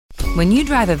When you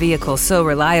drive a vehicle so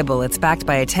reliable it's backed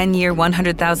by a 10-year,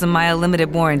 100,000-mile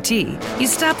limited warranty, you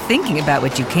stop thinking about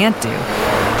what you can't do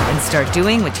and start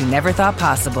doing what you never thought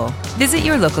possible. Visit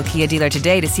your local Kia dealer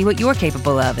today to see what you're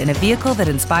capable of in a vehicle that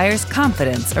inspires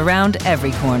confidence around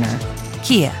every corner.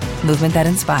 Kia, movement that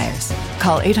inspires.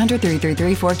 Call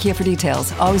 800-333-4KIA for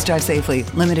details. Always drive safely.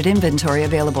 Limited inventory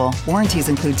available. Warranties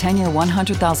include 10-year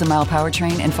 100,000-mile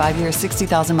powertrain and 5-year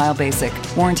 60,000-mile basic.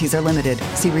 Warranties are limited.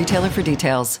 See retailer for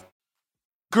details.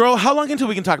 Girl, how long until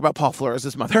we can talk about Paul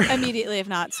Flores' mother? Immediately, if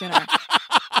not sooner.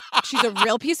 She's a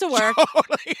real piece of work.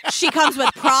 Totally. She comes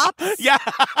with props. Yeah.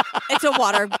 It's a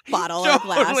water bottle or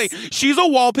glass. She's a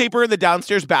wallpaper in the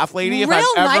downstairs bath lady. Real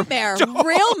nightmare.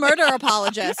 Real murder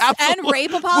apologist. And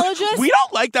rape apologist. We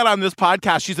don't like that on this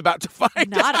podcast. She's about to find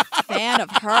Not out. a fan of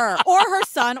her or her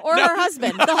son or her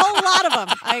husband. The whole lot of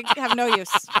them. I have no use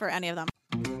for any of them.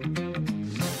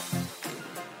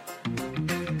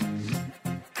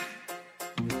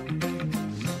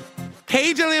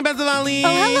 Hey, Jillian Benzavalli. Oh,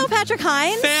 hello, Patrick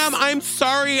Hines. Fam, I'm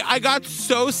sorry. I got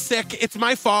so sick. It's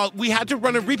my fault. We had to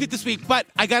run a repeat this week, but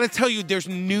I got to tell you, there's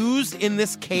news in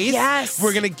this case. Yes.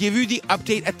 We're going to give you the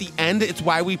update at the end. It's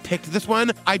why we picked this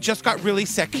one. I just got really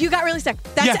sick. You got really sick.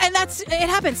 And it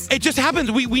happens. It just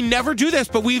happens. We never do this,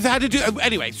 but we've had to do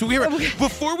anyway. So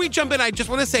before we jump in, I just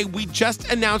want to say we just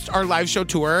announced our live show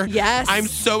tour. Yes. I'm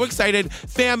so excited.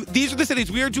 Fam, these are the cities.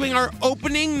 We are doing our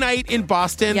opening night in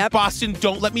Boston. Yep. Boston,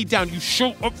 don't let me down. You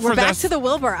show up for We're back this. to the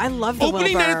Wilbur. I love the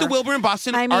Opening Wilbur. night at the Wilbur in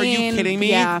Boston. I mean, are you kidding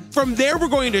me? yeah. From there, we're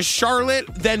going to Charlotte,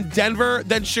 then Denver,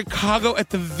 then Chicago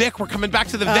at the Vic. We're coming back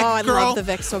to the Vic, I girl. love the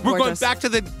Vic. So gorgeous. We're going back to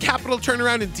the Capitol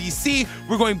turnaround in D.C.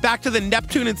 We're going back to the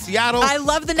Neptune in Seattle. I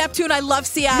love the Neptune. I love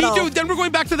Seattle. Me too. Then we're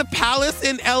going back to the Palace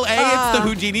in L.A. It's the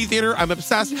Houdini Theater. I'm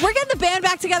obsessed. We're getting the band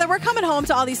back together. We're coming home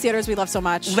to all these theaters we love so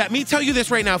much. Let me tell you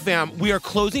this right now, fam. We are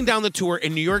closing down the tour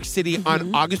in New York City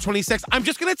on August 26th. I'm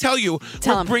just going to tell you,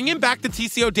 we're bringing back the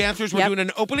TCO dancers. We're doing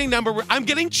an opening number. I'm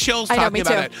getting chills talking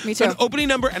about it. Me too. An opening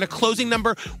number and a closing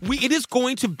number. It is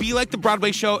going to be like the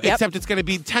Broadway show, except it's going to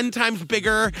be 10 times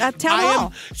bigger. At Town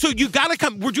Hall. So you got to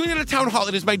come. We're doing it at Town Hall.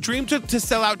 It is my dream to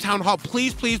sell out Town Hall.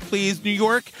 Please, please, please, New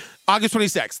York. August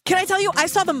 26th. Can I tell you, I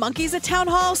saw the Monkees at Town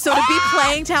Hall, so to be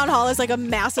playing Town Hall is like a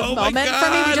massive moment for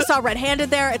me. We just saw Red Handed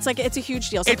there. It's a huge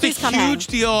deal. So please come hang. It's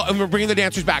a huge deal, and we're bringing the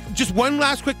dancers back. Just one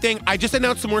last quick thing. I just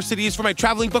announced some more cities for my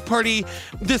traveling book party.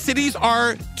 The cities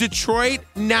are Detroit,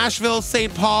 Nashville,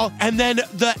 St. Paul, and then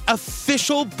the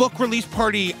official book release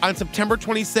party on September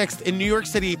 26th in New York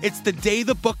City. It's the day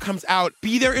the book comes out.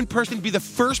 Be there in person. Be the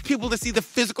first people to see the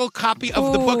physical copy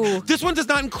of the book. This one does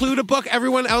not include a book.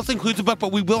 Everyone else includes a book,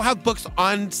 but we will have books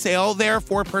on sale there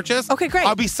for purchase. Okay, great.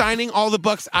 I'll be signing all the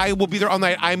books. I will be there all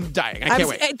night. I'm dying. I can't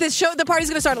wait. The party's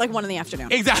going to start at like 1 in the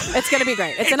afternoon. Exactly. It's going to be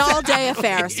great. It's an all-day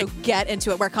affair, so get into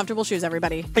it. Wear comfortable shoes,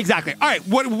 everybody. Exactly. All right,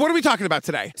 what are we talking about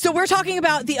today? So we're talking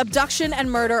about the abduction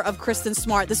and murder of Kristin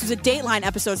Smart. This was a Dateline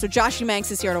episode, so Josh Manx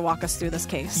is here to walk us through this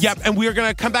case. Yep, and we are going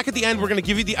to come back at the end. We're going to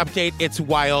give you the update. It's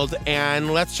wild,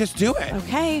 and let's just do it.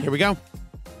 Okay. Here we go.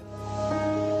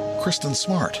 Kristin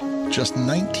Smart, just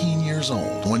 19 years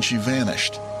old when she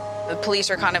vanished. The police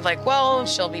are kind of like, well,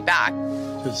 she'll be back.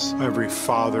 It's every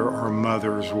father or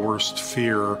mother's worst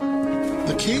fear.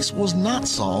 The case was not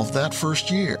solved that first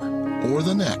year or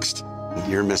the next.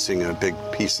 You're missing a big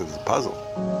piece of the puzzle.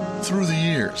 Through the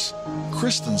years,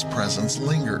 Kristin's presence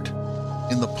lingered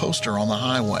in the poster on the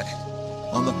highway,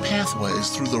 on the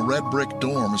pathways through the red brick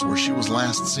dorms where she was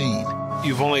last seen.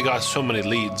 You've only got so many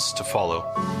leads to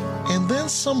follow. And then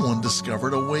someone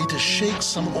discovered a way to shake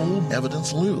some old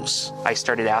evidence loose. I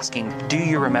started asking, do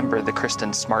you remember the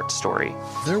Kristin Smart story?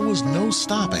 There was no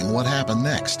stopping what happened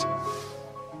next.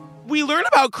 We learn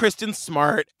about Kristin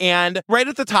Smart, and right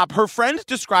at the top, her friends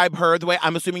describe her the way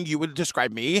I'm assuming you would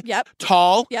describe me. Yep.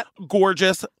 Tall, yep.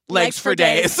 Gorgeous, legs for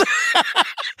days. Of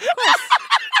course.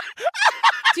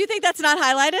 Do you think that's not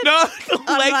highlighted? No,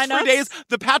 legs for days.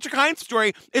 The Patrick Hines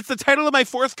story. It's the title of my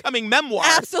forthcoming memoir.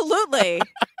 Absolutely.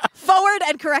 Forward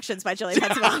and Corrections by Jillian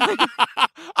Benzavalli.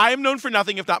 I am known for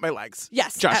nothing if not my legs.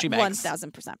 Yes, Joshy at Manx.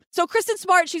 1,000%. So Kristin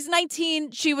Smart, she's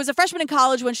 19. She was a freshman in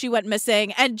college when she went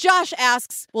missing. And Josh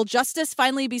asks, will justice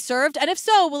finally be served? And if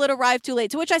so, will it arrive too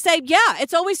late? To which I say, yeah,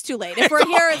 it's always too late. If we're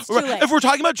here, it's too late. If we're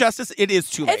talking about justice, it is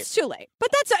too late. It's too late. But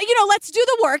that's, let's do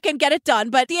the work and get it done.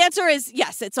 But the answer is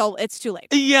yes, it's too late.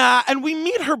 Yeah, and we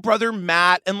meet her brother,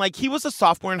 Matt, and he was a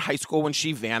sophomore in high school when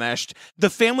she vanished. The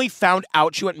family found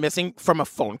out she went missing from a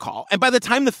phone call. And by the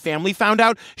time the family found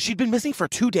out, she'd been missing for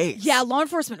 2 days. Yeah, law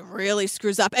enforcement really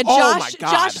screws up. And my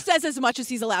God. Josh says as much as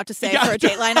he's allowed to say for a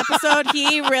Dateline episode.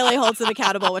 He really holds them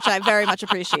accountable, which I very much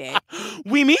appreciate.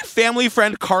 We meet family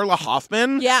friend Carla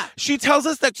Hoffman. Yeah. She tells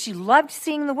us that she loved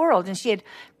seeing the world, and she had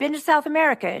been to South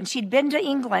America, and she'd been to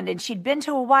England, and she'd been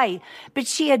to Hawaii, but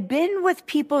she had been with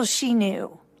people she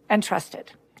knew and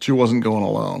trusted. She wasn't going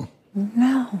alone.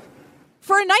 No.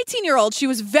 For a 19-year-old, she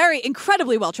was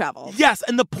incredibly well-traveled. Yes,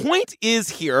 and the point is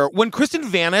here, when Kristin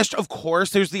vanished, of course,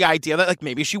 there's the idea that, like,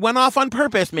 maybe she went off on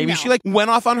purpose. Maybe she, like,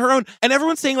 went off on her own. And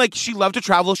everyone's saying, like, she loved to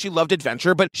travel, she loved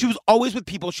adventure, but she was always with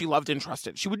people she loved and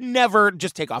trusted. She would never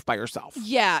just take off by herself.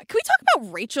 Yeah. Can we talk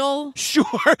about Rachel? Sure.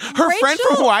 Her friend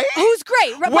from Hawaii? Who's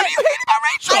great. What do you hate about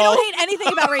Rachel? I don't hate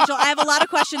anything about Rachel. I have a lot of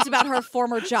questions about her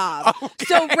former job. Okay.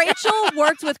 So Rachel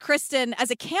worked with Kristin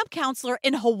as a camp counselor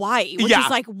in Hawaii, which is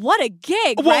like, what a gig,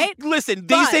 right? Listen,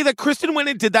 they say that Kristin went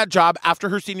and did that job after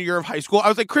her senior year of high school. I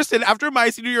was like, Kristin, after my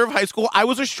senior year of high school, I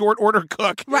was a short order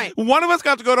cook. Right. One of us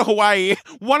got to go to Hawaii.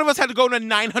 One of us had to go in a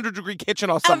 900-degree kitchen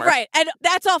all summer. Right. And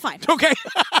that's all fine. Okay.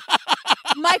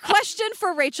 My question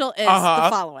for Rachel is the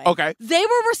following. Okay. They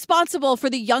were responsible for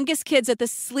the youngest kids at the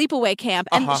sleepaway camp.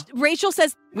 And Rachel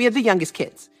says, we had the youngest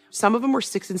kids. Some of them were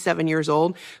 6 and 7 years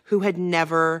old who had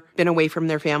never been away from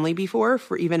their family before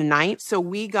for even a night. So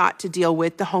we got to deal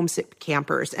with the homesick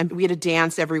campers, and we had a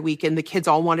dance every week, and the kids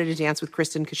all wanted to dance with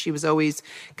Kristin because she was always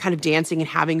kind of dancing and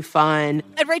having fun.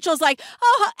 And Rachel's like,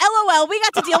 oh, LOL, we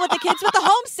got to deal with the kids with the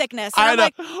homesickness. And I'm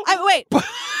like, wait.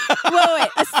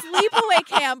 A sleepaway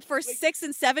camp for 6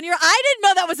 and 7 year olds? I didn't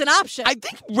know that was an option. I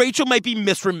think Rachel might be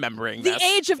misremembering the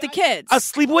age of the kids. A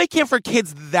sleepaway camp for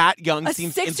kids that young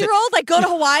seems... A 6-year-old? Like, go to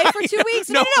Hawaii for 2 weeks?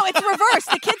 No, it's reversed.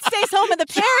 The kid stays home and the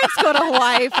parents go to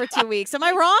Hawaii for 2 weeks. Am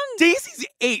I wrong? Daisy's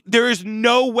 8. There is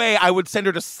no way I would send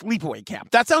her to sleepaway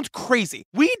camp. That sounds crazy.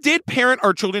 We did parent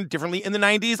our children differently in the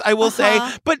 90s, I will say.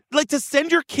 But, like, to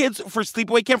send your kids for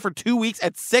sleepaway camp for 2 weeks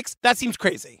at 6, that seems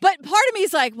crazy. But part of me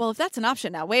is like, well, if that's an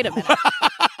option now, wait a minute.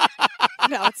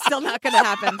 No, it's still not going to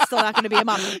happen. Still not going to be a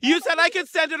mom. You said I could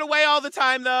send it away all the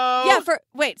time, though. Yeah,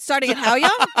 starting at how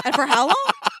young? And for how long?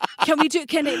 Can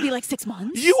it be like 6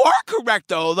 months? You are correct,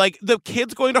 though. Like, the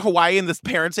kids going to Hawaii and the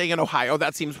parents staying in Ohio,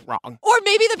 that seems wrong. Or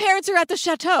maybe the parents are at the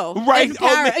chateau. Right.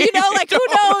 You know, like, who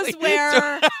knows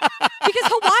where. Because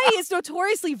Hawaii is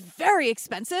notoriously very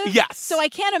expensive. Yes. So I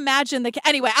can't imagine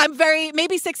anyway,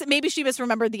 maybe 6, maybe she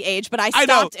misremembered the age, but I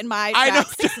stopped in my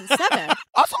 6 and 7.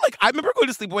 Also, like, I remember going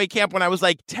to sleepaway camp when I was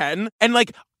like 10, and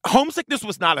like, homesickness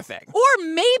was not a thing. Or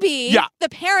maybe the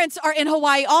parents are in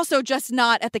Hawaii also, just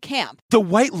not at the camp. The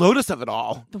White Lotus of it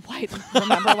all.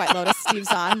 Remember White Lotus, Steve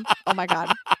Zahn? Oh my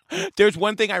God. There's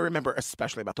one thing I remember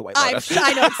especially about the White Lotus.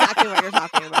 I know exactly what you're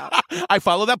talking about. I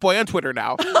follow that boy on Twitter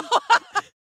now.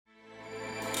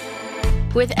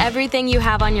 With everything you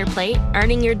have on your plate,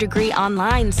 earning your degree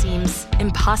online seems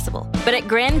impossible. But at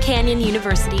Grand Canyon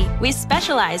University, we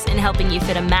specialize in helping you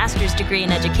fit a master's degree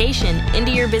in education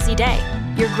into your busy day.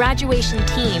 Your graduation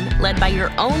team, led by your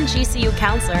own GCU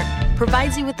counselor,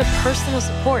 provides you with the personal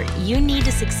support you need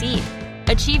to succeed.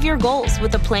 Achieve your goals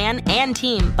with a plan and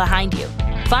team behind you.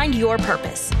 Find your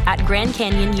purpose at Grand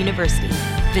Canyon University.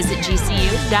 Visit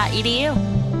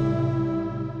gcu.edu.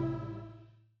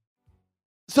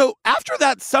 So after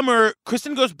that summer,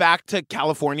 Kristin goes back to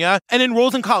California and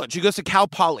enrolls in college. She goes to Cal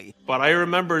Poly. But I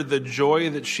remember the joy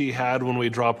that she had when we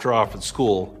dropped her off at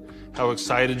school, how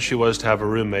excited she was to have a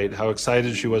roommate, how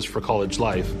excited she was for college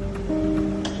life.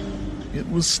 It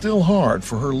was still hard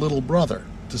for her little brother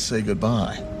to say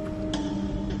goodbye.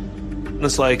 And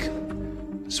it's like,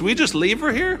 so we just leave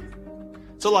her here?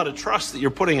 It's a lot of trust that you're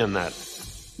putting in that.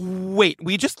 Wait,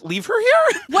 we just leave her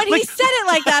here? When he said it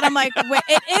like that, I'm like, wait,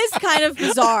 it is kind of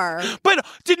bizarre. But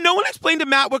did no one explain to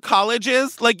Matt what college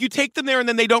is? Like, you take them there and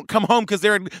then they don't come home because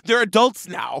they're adults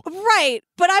now. Right.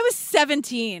 But I was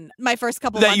 17 my first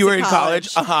couple months that you were in college.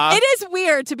 It is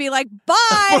weird to be like, bye.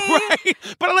 Right.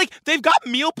 But like, they've got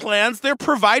meal plans. They're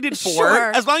provided for.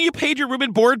 Sure. As long as you paid your room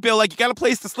and board bill, like, you got a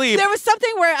place to sleep. There was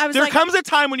something where I was there like, comes a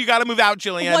time when you got to move out,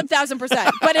 Jillian.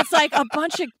 1,000%. But it's like a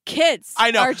bunch of kids.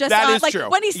 I know. Are just that is like, true.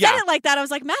 When he said it like that, I was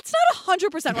like, Matt's not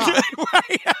 100% wrong. Right.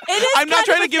 It is. I'm not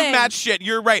trying to give thing. Matt shit.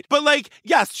 You're right. But like,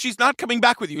 yes, she's not coming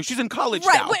back with you. She's in college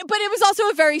now. Right. But it was also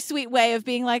a very sweet way of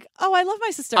being like, oh, I love my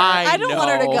sister. I don't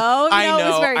know. want her to go. It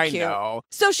was very cute. Know.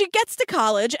 So she gets to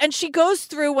college and she goes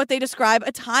through what they describe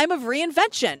a time of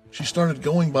reinvention. She started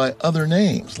going by other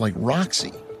names like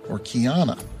Roxy or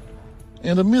Kiana.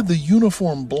 And amid the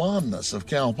uniform blondness of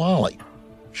Cal Poly,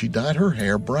 she dyed her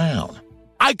hair brown.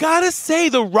 I gotta say,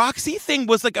 the Roxy thing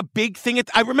was like a big thing.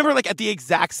 I remember like at the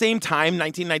exact same time,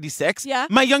 1996,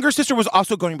 my younger sister was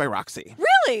also going by Roxy.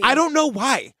 Really? I don't know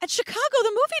why. At Chicago,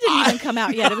 the movie didn't even come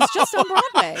out yet. It was just on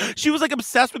Broadway. She was like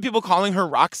obsessed with people calling her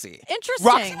Roxy. Interesting.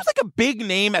 Roxy was like a big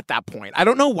name at that point. I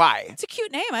don't know why. It's a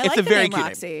cute name. I It's like a the very name cute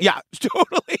Roxy. name. Yeah,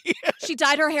 totally. She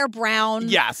dyed her hair brown.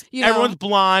 Yes. You know? Everyone's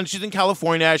blonde. She's in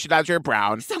California. She dyes her hair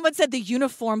brown. Someone said the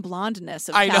uniform blondness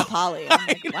of I Cal know. Poly. I'm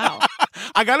like, wow.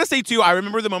 I gotta say, too, I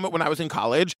remember the moment when I was in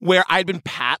college where I'd been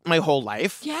Pat my whole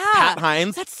life. Yeah. Pat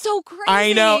Hines. That's so crazy.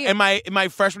 I know. In my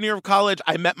freshman year of college,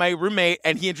 I met my roommate,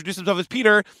 and he introduced himself as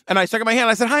Peter, and I stuck out my hand.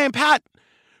 I said, "Hi, I'm Pat."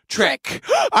 Trick.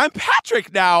 I'm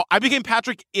Patrick now. I became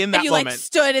Patrick in that and you moment. like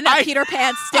stood in that Peter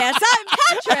Pan stance. I'm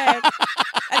Patrick.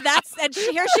 and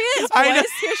here she is, I know. boys.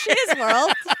 Here she is,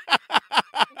 world.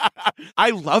 I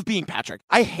love being Patrick.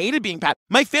 I hated being Pat.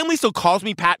 My family still calls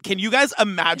me Pat. Can you guys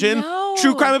imagine No.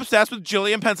 True Crime Obsessed with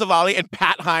Jillian Pensavalli and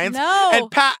Pat Hines? No.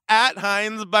 And Pat at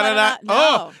Hines. No.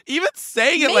 Oh, even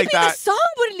saying it Maybe like that. the song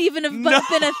wouldn't even have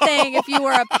been a thing if you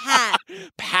were a Pat.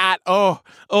 Pat. Oh,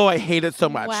 I hate it so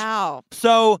much. Wow.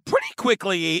 So pretty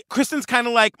quickly, Kristin's kind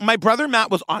of like, my brother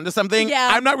Matt was onto something. Yeah.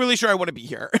 I'm not really sure I want to be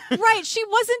here. Right. She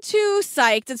wasn't too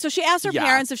psyched. And so she asked her Yeah.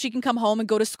 parents if she can come home and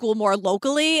go to school more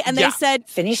locally. And they said,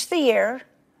 finish the year.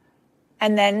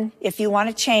 And then if you want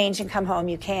to change and come home,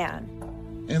 you can.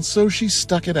 And so she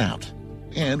stuck it out.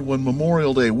 And when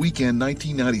Memorial Day weekend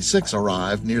 1996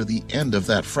 arrived near the end of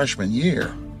that freshman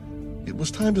year, it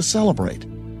was time to celebrate.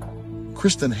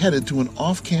 Kristin headed to an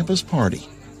off-campus party.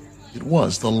 It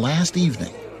was the last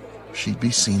evening she'd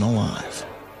be seen alive.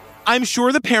 I'm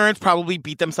sure the parents probably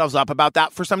beat themselves up about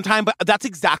that for some time, but that's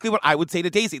exactly what I would say to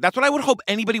Daisy. That's what I would hope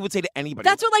anybody would say to anybody.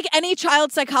 That's what like any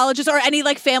child psychologist or any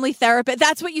like family therapist,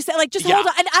 that's what you say. Like, just hold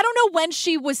on. And I don't know when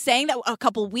she was saying that, a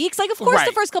couple weeks. Like, of course,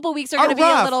 the first couple weeks are going to be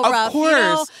a little rough. Of course. You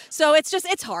know? So it's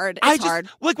hard. It's hard.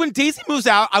 Like, when Daisy moves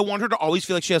out, I want her to always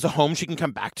feel like she has a home she can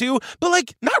come back to, but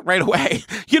like, not right away.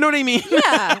 You know what I mean?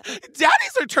 Yeah.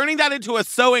 Daddies are turning that into a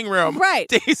sewing room. Right.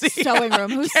 Daisy. Sewing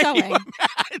room. Who's Can sewing? you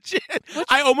imagine?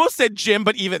 I almost said gym,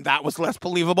 but even that was less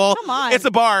believable. Come on. It's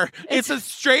a bar. It's a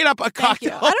straight up a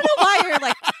cocktail. I don't know why you're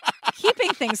like keeping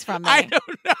things from me. I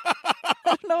don't know. I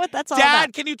don't know what that's all Dad,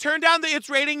 about. can you turn down the It's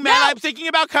Raining Men? No. I'm thinking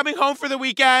about coming home for the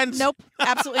weekend. Nope,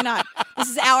 absolutely not. This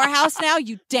is our house now.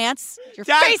 You dance your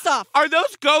Dad, face off. Are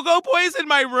those Go-Go Boys in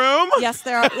my room? Yes,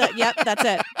 there are. Yep, that's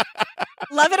it.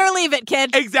 Love it or leave it,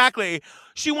 kid. Exactly.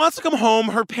 She wants to come home.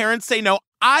 Her parents say no.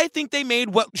 I think they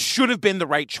made what should have been the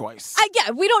right choice. Yeah,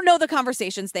 we don't know the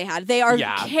conversations they had. They are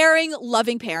caring,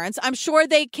 loving parents. I'm sure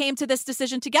they came to this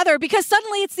decision together because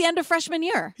suddenly it's the end of freshman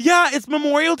year. Yeah, it's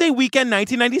Memorial Day weekend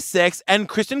 1996, and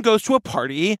Kristin goes to a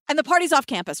party. And the party's off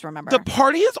campus, remember? The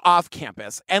party is off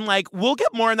campus, and like, we'll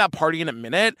get more on that party in a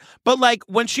minute, but like,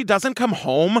 when she doesn't come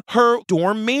home, her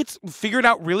dorm mates figure it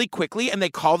out really quickly, and they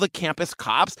call the campus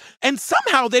cops, and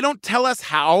somehow they don't tell us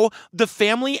how the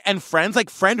family and friends, like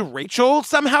friend Rachel,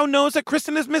 somehow knows that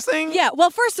Kristin is missing. Yeah, well,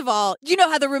 first of all, you know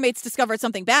how the roommates discovered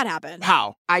something bad happened.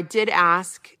 How? I did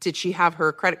ask, did she have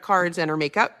her credit cards and her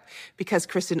makeup? Because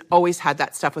Kristin always had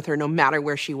that stuff with her no matter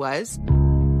where she was.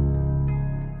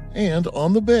 And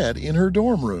on the bed in her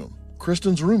dorm room,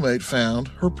 Kristin's roommate found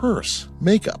her purse,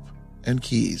 makeup, and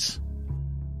keys.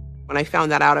 When I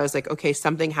found that out, I was like, okay,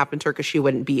 something happened to her because she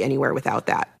wouldn't be anywhere without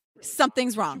that.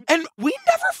 Something's wrong. And we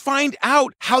never find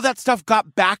out how that stuff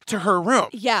got back to her room.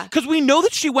 Yeah. Because we know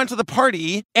that she went to the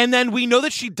party, and then we know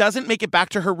that she doesn't make it back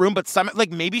to her room, but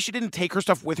like maybe she didn't take her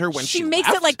stuff with her when she makes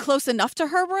left. it like close enough to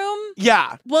her room.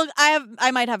 Yeah. Well, I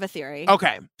might have a theory.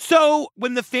 Okay. So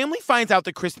when the family finds out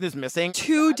that Kristin is missing,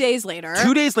 2 days later,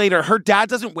 her dad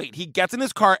doesn't wait. He gets in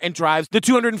his car and drives the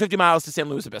 250 miles to San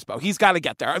Luis Obispo. He's got to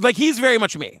get there. Like, he's very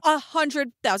much me.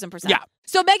 100,000%. Yeah.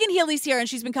 So Megan Healy's here, and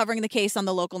she's been covering the case on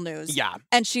the local news. Yeah.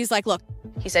 And she's like, look.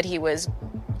 He said he was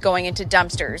going into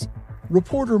dumpsters.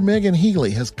 Reporter Megan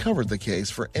Healy has covered the case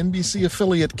for NBC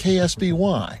affiliate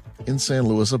KSBY in San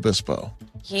Luis Obispo.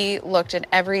 He looked in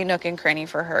every nook and cranny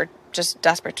for her, just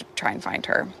desperate to try and find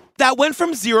her. That went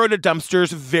from zero to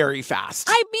dumpsters very fast.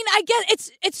 I mean, I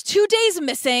guess it's 2 days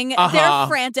missing. They're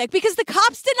frantic because the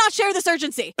cops did not share this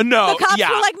urgency. No, the cops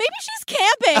were like, maybe she's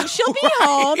camping. She'll be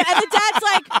home. And the dad's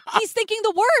like, he's thinking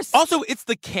the worst. Also, it's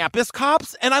the campus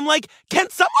cops. And I'm like, can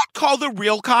someone call the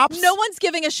real cops? No one's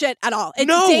giving a shit at all.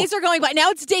 No. Days are going by.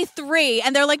 Now it's day 3.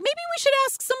 And they're like, maybe we should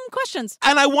ask some questions.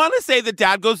 And I want to say that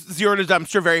dad goes zero to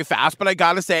dumpster very fast. But I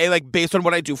got to say, like, based on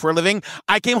what I do for a living,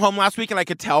 I came home last week and I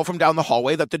could tell from down the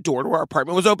hallway that the door to our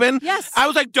apartment was open. Yes. I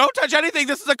was like, don't touch anything.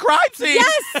 This is a crime scene.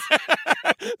 Yes.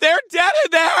 They're dead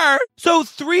in there. So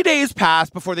 3 days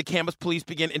passed before the campus police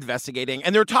began investigating,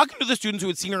 and they were talking to the students who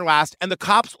had seen her last, and the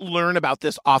cops learn about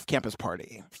this off-campus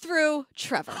party. Through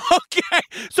Trevor. Okay.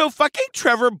 So fucking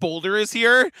Trevor Boulder is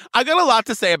here. I got a lot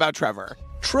to say about Trevor.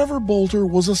 Trevor Boulder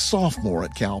was a sophomore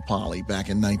at Cal Poly back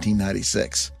in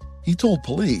 1996. He told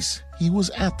police he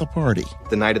was at the party.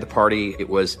 The night of the party, it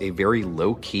was a very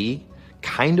low-key,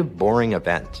 kind of boring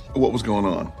event. What was going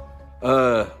on?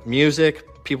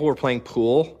 Music, people were playing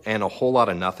pool, and a whole lot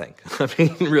of nothing. I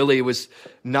mean, really, it was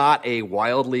not a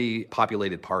wildly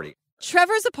populated party.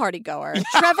 Trevor's a party goer.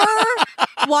 Trevor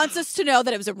wants us to know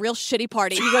that it was a real shitty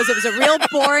party. He goes, it was a real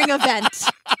boring event.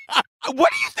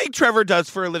 What do you think Trevor does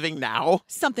for a living now?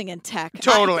 Something in tech.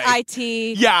 Totally.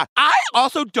 IT. Yeah. I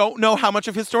also don't know how much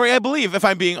of his story I believe, if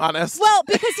I'm being honest. Well,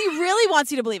 because he really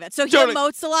wants you to believe it. So he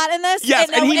emotes a lot in this. Yes,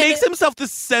 and he makes himself the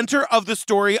center of the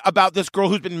story about this girl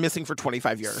who's been missing for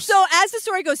 25 years. So as the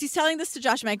story goes, he's telling this to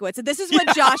Josh Mankiewicz. And this is when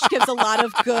Josh gives a lot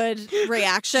of good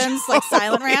reactions, like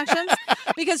silent reactions.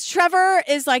 Because Trevor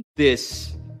is like...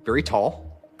 This very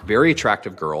tall, very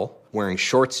attractive girl wearing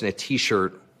shorts and a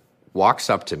t-shirt walks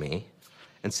up to me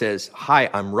and says, "Hi,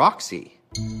 I'm Roxy."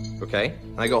 Okay?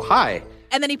 And I go, "Hi."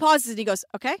 And then he pauses and he goes,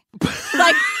 "Okay."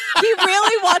 Like, he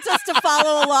really wants us to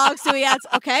follow along. So he adds,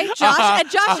 "Okay, Josh." And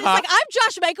Josh is like, "I'm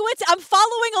Josh Mankiewicz. I'm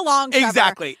following along, Trevor."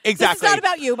 Exactly. This is not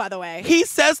about you, by the way. He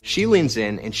says... She leans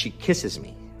in and she kisses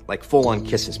me, like full-on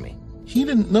kisses me. He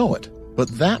didn't know it, but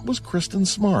that was Kristin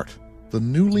Smart, the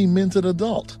newly minted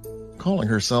adult, calling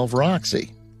herself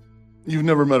Roxy. You've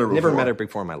never met her before? Never met her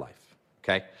before in my life,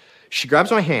 okay? She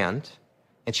grabs my hand,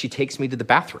 and she takes me to the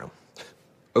bathroom.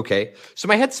 Okay, so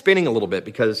my head's spinning a little bit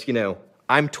because, you know,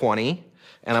 I'm 20,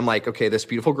 and I'm like, okay, this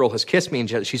beautiful girl has kissed me,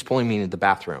 and she's pulling me into the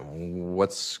bathroom.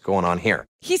 What's going on here?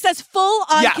 He says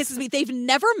full-on kisses me. They've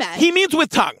never met. He means with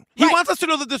tongue. He wants us to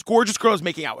know that this gorgeous girl is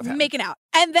making out with him. Making out.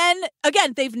 And then,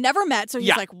 again, they've never met, so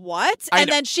he's like, what? And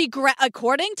then she,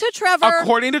 according to Trevor...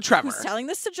 Who's telling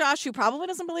this to Josh, who probably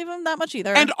doesn't believe him that much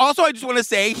either. And also, I just want to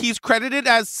say, he's credited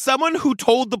as someone who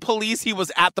told the police he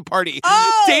was at the party.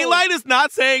 Oh! Dateline is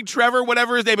not saying Trevor,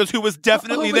 whatever his name is, who was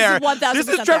definitely there. 1000% This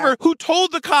is Trevor who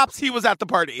told the cops he was at the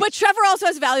party. But Trevor also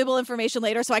has valuable information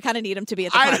later, so I kind of need him to be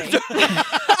at the party.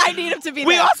 I need him to be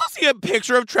there. We also see a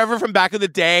picture of Trevor from back in the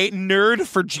day, nerd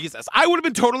for Jesus. I would have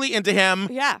been totally into him.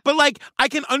 Yeah. But, like, I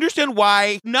can understand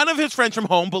why none of his friends from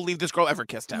home believe this girl ever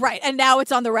kissed him. Right, and now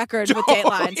it's on the record with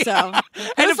Dateline, so...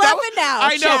 And who's laughing now,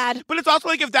 I know, Chad? but it's also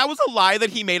like if that was a lie that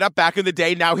he made up back in the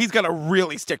day, now he's going to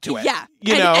really stick to it. Yeah,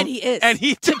 you know? And he is. And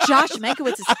he to Josh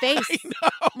Mankiewicz's face.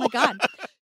 Oh, my God.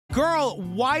 Girl,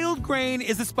 Wild Grain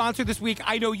is the sponsor this week.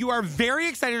 I know you are very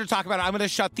excited to talk about it. I'm going to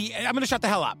shut the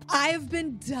hell up. I've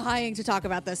been dying to talk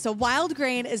about this. So Wild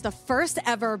Grain is the first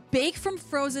ever bake from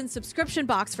frozen subscription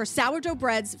box for sourdough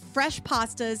breads, fresh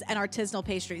pastas, and artisanal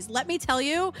pastries. Let me tell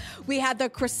you, we had the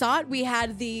croissant, we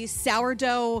had the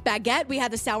sourdough baguette, we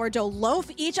had the sourdough loaf.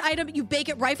 Each item, you bake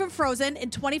it right from frozen in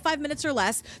 25 minutes or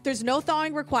less. There's no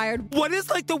thawing required. What is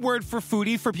like the word for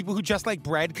foodie for people who just like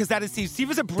bread? Because that is Steve.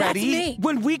 Steve is a breadie. That's me.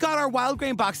 When we got our Wild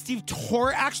Grain box, Steve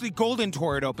Golden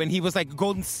tore it open. He was like,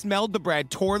 Golden smelled the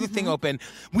bread, tore the thing open.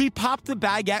 We popped the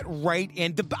baguette right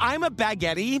in. I'm a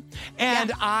baguette,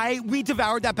 and we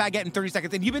devoured that baguette in 30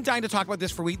 seconds. And you've been dying to talk about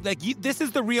this for weeks. Like, this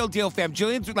is the real deal, fam.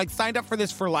 Jillian's like signed up for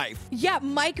this for life. Yeah,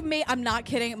 Mike made, I'm not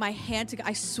kidding, my hand to,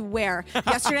 I swear.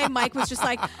 Yesterday, Mike was just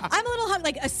like, I'm a little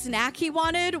hungry. Like, a snack he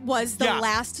wanted was the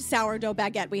last sourdough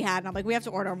baguette we had. And I'm like, we have to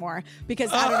order more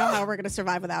because I don't know how we're going to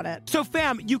survive without it. So,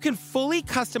 fam, you can fully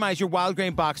customize your Wild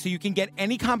Grain box so you can get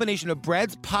any combination of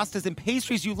breads, pastas, and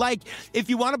pastries you like. If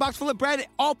you want a box full of bread,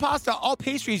 all pasta, all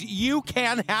pastries, you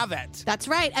can have it. That's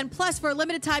right. And plus, for a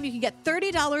limited time, you can get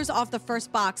 $30 off the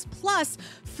first box, plus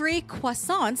free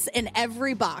croissants in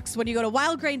every box when you go to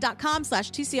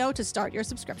wildgrain.com/TCO to start your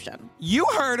subscription. You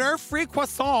heard her. Free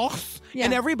croissants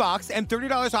in every box and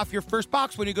 $30 off your first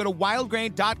box when you go to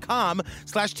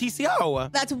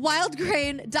wildgrain.com/TCO. That's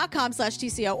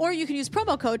wildgrain.com/TCO, or you can use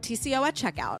promo code TCO at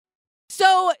checkout.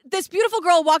 So this beautiful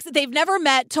girl walks, they've never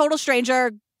met, total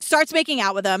stranger, starts making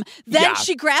out with him. Then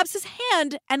she grabs his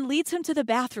hand and leads him to the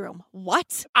bathroom.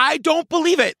 What? I don't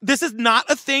believe it. This is not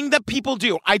a thing that people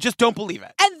do. I just don't believe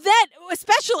it. And then,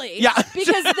 especially,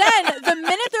 because then the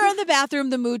minute they're in the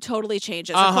bathroom, the mood totally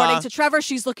changes. According to Trevor,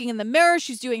 she's looking in the mirror,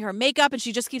 she's doing her makeup, and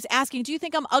she just keeps asking, do you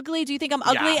think I'm ugly? Do you think I'm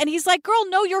ugly? And he's like, girl,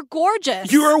 no, you're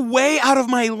gorgeous. You're way out of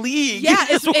my league. Yeah,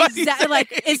 exactly.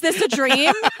 Like, is this a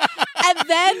dream? And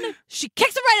then she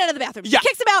kicks him right out of the bathroom. She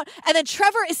kicks him out, and then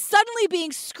Trevor is suddenly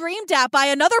being screamed at by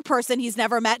another person he's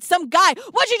never met, some guy.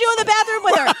 What'd you do in the bathroom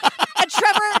with her? And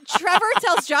Trevor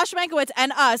tells Josh Mankiewicz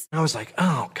and us. I was like,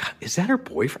 oh, God, is that her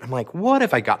boyfriend? I'm like, what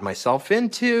have I gotten myself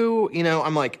into? You know,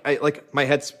 I'm like, my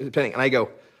head's spinning, and I go,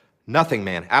 nothing,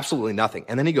 man, absolutely nothing.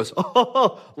 And then he goes,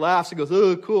 oh, laughs, he goes,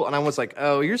 oh, cool. And I was like,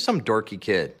 oh, you're some dorky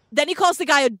kid. Then he calls the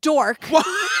guy a dork.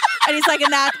 And he's like,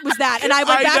 and that was that. And I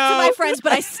went back to my friends,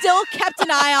 but I still kept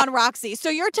an eye on Roxy. So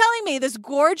you're telling me this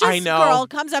gorgeous girl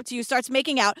comes up to you, starts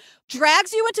making out,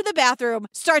 drags you into the bathroom,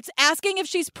 starts asking if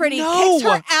she's pretty, kicks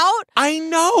her out. I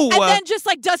know. And then just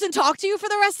like doesn't talk to you for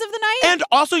the rest of the night. And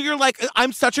also you're like,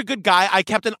 I'm such a good guy. I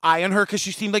kept an eye on her because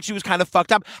she seemed like she was kind of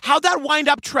fucked up. How'd that wind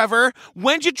up, Trevor?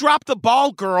 When'd you drop the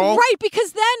ball, girl? Right,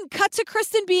 because then cut to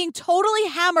Kristin being totally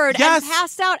hammered and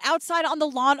passed out outside on the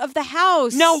lawn of the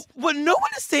house. Now, what no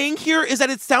one is saying here is that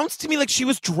it sounds to me like she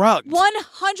was drugged.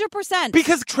 100%.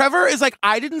 Because Trevor is like,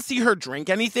 I didn't see her drink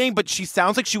anything, but she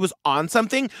sounds like she was on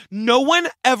something. No one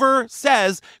ever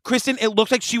says, Kristin, it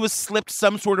looked like she was slipped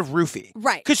some sort of roofie.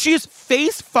 Right. Because she is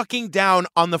face fucking down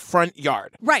on the front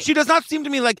yard. Right. She does not seem to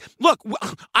me like, look,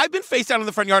 I've been face down on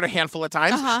the front yard a handful of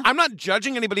times. I'm not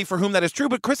judging anybody for whom that is true,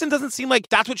 but Kristin doesn't seem like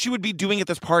that's what she would be doing at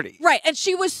this party. Right. And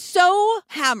she was so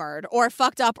hammered or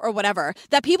fucked up or whatever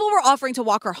that people were offering to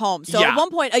walk her home. So at one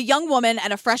point, a young woman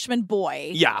and a freshman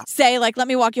boy say, like, let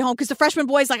me walk you home. Because the freshman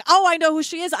boy is like, oh, I know who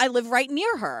she is. I live right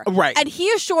near her. Right. And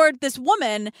he assured this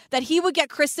woman that he would get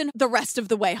Kristin the rest of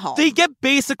the way home. They get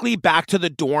basically back to the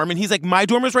dorm, and he's like, my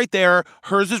dorm is right there.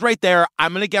 Hers is right there.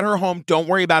 I'm going to get her home. Don't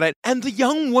worry about it. And the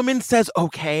young woman says,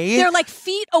 okay. They're like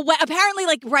feet away, apparently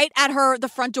like right at the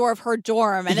front door of her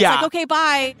dorm. And it's like, okay,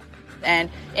 bye. And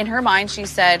in her mind, she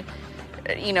said,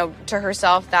 you know, to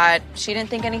herself that she didn't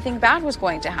think anything bad was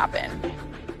going to happen.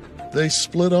 They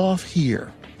split off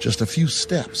here, just a few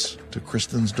steps to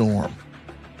Kristin's dorm.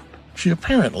 She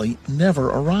apparently never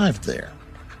arrived there.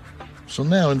 So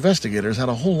now investigators had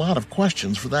a whole lot of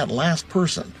questions for that last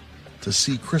person to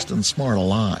see Kristin Smart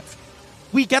alive.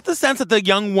 We get the sense that the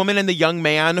young woman and the young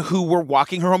man who were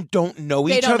walking her home don't know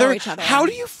each other. They don't know each other. How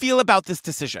do you feel about this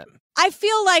decision? I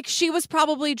feel like she was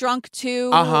probably drunk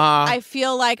too. Uh-huh. I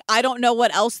feel like I don't know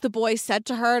what else the boy said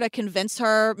to her to convince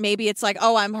her. Maybe it's like,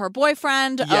 oh, I'm her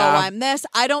boyfriend. Yeah. Oh, I'm this.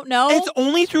 I don't know. It's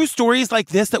only through stories like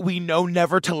this that we know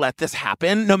never to let this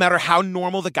happen, no matter how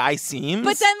normal the guy seems.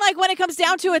 But then, like, when it comes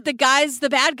down to it, the guy's the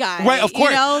bad guy. Right, of course.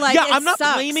 You know, like, yeah, it I'm not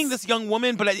sucks. blaming this young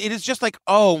woman, but it is just like,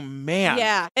 oh, man.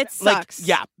 Yeah, it sucks. Like,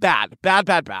 yeah,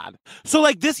 bad. So,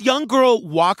 like, this young girl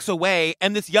walks away,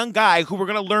 and this young guy, who we're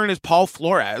going to learn is Paul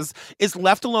Flores, is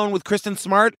left alone with Kristin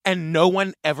Smart, and no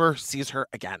one ever sees her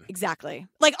again. Exactly.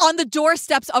 Like, on the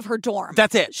doorsteps of her dorm.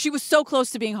 That's it. She was so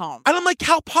close to being home. And I'm like,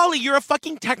 Cal Poly, you're a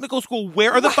fucking technical school.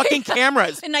 Where are the fucking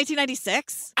cameras? In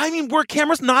 1996? I mean, were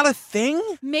cameras not a thing?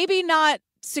 Maybe not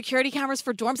security cameras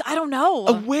for dorms. I don't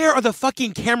know. Where are the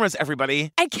fucking cameras,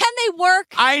 everybody? And can they work?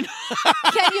 Can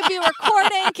you be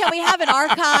recording? Can we have an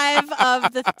archive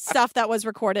of the stuff that was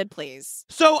recorded, please?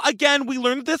 So again, we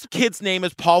learned this kid's name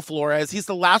is Paul Flores. He's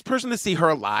the last person to see her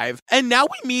alive. And now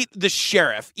we meet the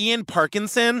sheriff, Ian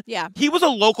Parkinson. Yeah. He was a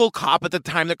local cop at the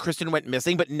time that Kristin went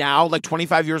missing, but now, like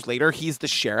 25 years later, he's the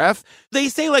sheriff. They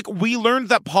say, like, we learned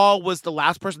that Paul was the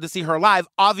last person to see her alive.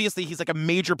 Obviously, he's like a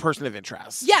major person of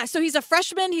interest. Yeah, so he's a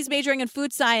freshman. He's majoring in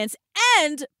food science.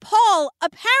 And Paul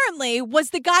apparently was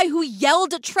the guy who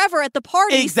yelled at Trevor at the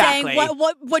party saying,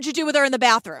 what'd you do with her in the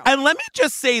bathroom? And let me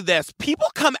just say this. People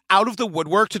come out of the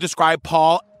woodwork to describe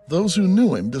Paul. Those who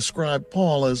knew him described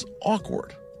Paul as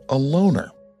awkward, a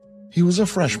loner. He was a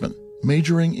freshman,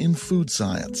 majoring in food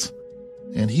science.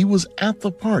 And he was at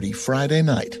the party Friday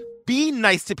night. Be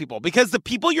nice to people, because the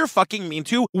people you're fucking mean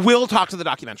to will talk to the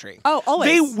documentary. Oh, always.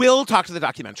 They will talk to the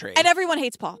documentary. And everyone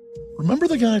hates Paul. Remember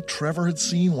the guy Trevor had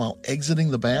seen while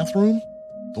exiting the bathroom?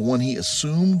 The one he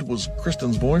assumed was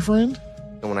Kristin's boyfriend?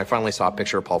 And when I finally saw a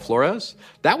picture of Paul Flores,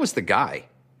 that was the guy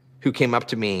who came up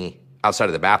to me outside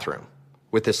of the bathroom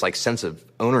with this like sense of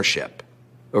ownership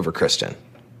over Kristin.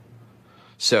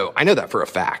 So I know that for a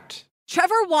fact.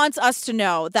 Trevor wants us to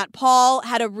know that Paul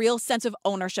had a real sense of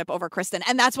ownership over Kristin,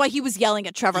 and that's why he was yelling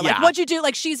at Trevor, like, what'd you do?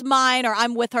 Like, she's mine, or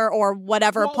I'm with her, or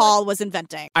whatever Paul was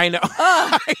inventing. I know.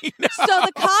 I know. So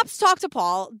the cops talk to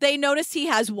Paul. They notice he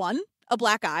has one, a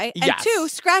black eye, and two,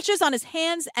 scratches on his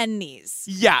hands and knees.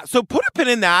 Yeah, so put a pin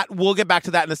in that. We'll get back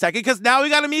to that in a second, because now we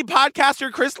got to meet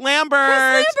podcaster Chris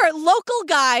Lambert. Local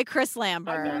guy Chris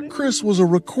Lambert. Chris was a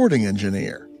recording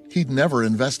engineer. He'd never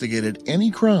investigated any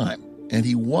crime. And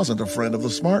he wasn't a friend of the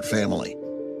Smart family.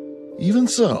 Even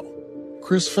so,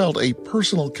 Chris felt a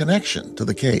personal connection to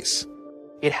the case.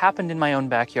 It happened in my own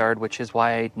backyard, which is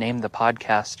why I named the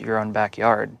podcast Your Own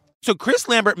Backyard. So Chris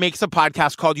Lambert makes a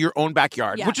podcast called Your Own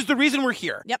Backyard, which is the reason we're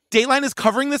here. Yep. Dateline is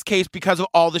covering this case because of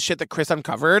all the shit that Chris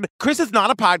uncovered. Chris is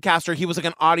not a podcaster. He was like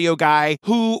an audio guy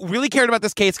who really cared about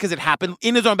this case because it happened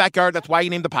in his own backyard. That's why he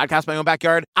named the podcast My Own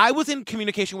Backyard. I was in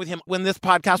communication with him when this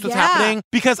podcast was happening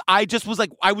because I just was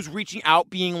like, I was reaching out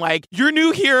being like, you're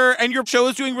new here and your show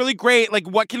is doing really great. Like,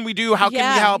 what can we do? How can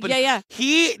we help? And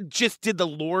he just did the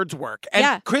Lord's work.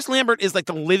 And Chris Lambert is like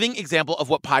the living example of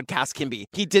what podcasts can be.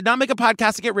 He did not make a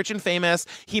podcast to get rich and famous.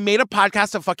 He made a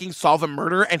podcast to fucking solve a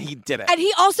murder, and he did it. And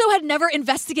he also had never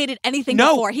investigated anything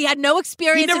before. He had no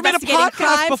experience investigating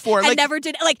crime before. And never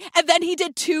did and then he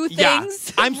did two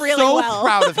things. I'm really so well.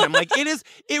 proud of him. Like it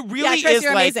really Chris, is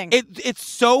you're like amazing. it's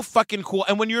so fucking cool.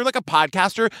 And when you're like a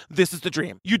podcaster, this is the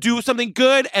dream. You do something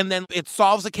good, and then it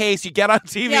solves a case. You get on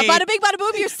TV. Yeah, bada bing, bada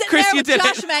boom. You're sitting Chris, there you with did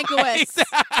Josh it. Mankiewicz.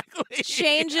 Exactly.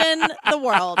 Changing the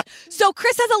world. So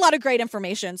Chris has a lot of great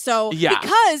information. So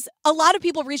because a lot of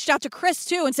people reached out to Chris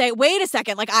too and say, wait a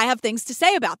second, like I have things to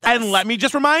say about this. And let me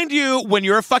just remind you, when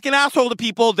you're a fucking asshole to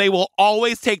people, they will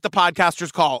always take the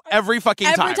podcaster's call every fucking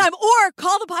time. Every time. Or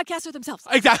call the podcaster themselves.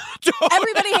 Exactly.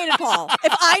 Everybody hated Paul.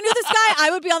 If I knew this guy, I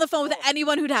would be on the phone with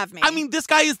anyone who'd have me. I mean, this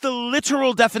guy is the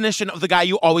literal definition of the guy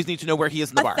you always need to know where he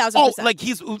is in the bar. 1,000%. Oh, like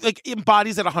he's like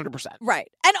embodies it 100%. Right.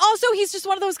 And also, he's just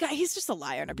one of those guys. He's just a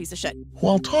liar and a piece of shit.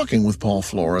 While talking with Paul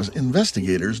Flores,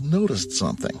 investigators noticed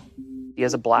something. He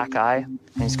has a black eye, and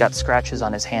he's got scratches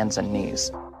on his hands and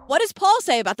knees. What does Paul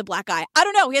say about the black eye? I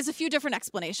don't know. He has a few different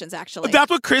explanations, actually.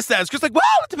 That's what Chris says. Chris like, well,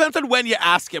 it depends on when you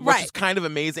ask him, which is kind of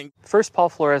amazing. First, Paul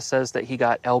Flores says that he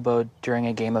got elbowed during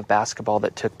a game of basketball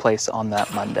that took place on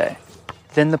that Monday.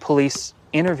 Then the police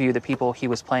interview the people he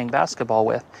was playing basketball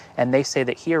with, and they say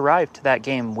that he arrived to that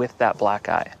game with that black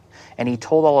eye. And he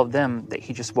told all of them that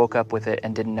he just woke up with it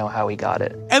and didn't know how he got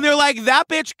it. And they're like, that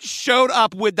bitch showed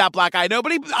up with that black eye.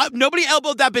 Nobody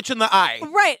elbowed that bitch in the eye.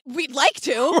 Right. We'd like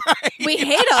to. Right. We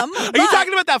hate him. Are you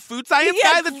talking about that food science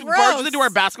guy that barges into our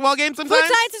basketball game sometimes?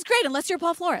 Food science is great, unless you're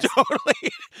Paul Flores.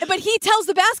 Totally. But he tells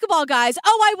the basketball guys,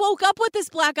 I woke up with this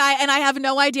black eye and I have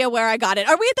no idea where I got it.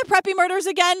 Are we at the preppy murders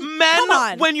again? Men, come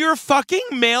on. When your fucking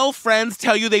male friends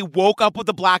tell you they woke up with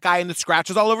the black eye and the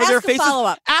scratches all over their faces,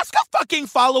 ask a fucking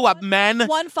follow-up, men.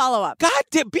 One follow-up. God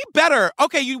damn, be better.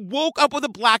 Okay, you woke up with a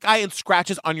black eye and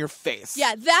scratches on your face.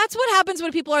 Yeah, that's what happens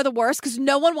when people are the worst, because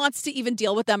no one wants to even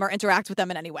deal with them or interact with them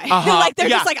in any way. Like, they're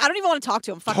just like, I don't even want to talk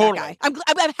to him. Fuck that guy. I'm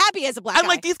happy as a black guy. And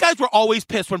like, these guys were always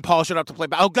pissed when Paul showed up to play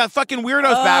basketball. Oh, that fucking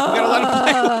weirdo's back. We gotta let him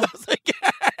play with us again.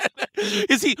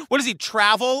 What does he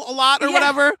travel a lot or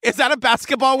whatever? Is that a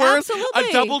basketball word? Absolutely.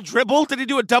 A double dribble? Did he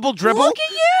do a double dribble? Look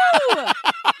at you!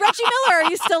 Reggie Miller, are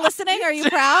you still listening? Are you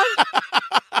proud?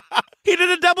 He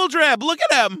did a double drib. Look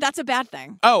at him. That's a bad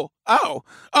thing. Oh. Traveling's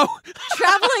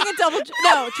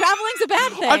a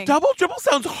bad thing. A double dribble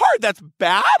sounds hard. That's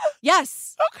bad?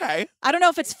 Yes. Okay. I don't know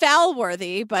if it's foul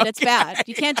worthy, but it's bad.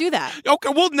 You can't do that. Okay,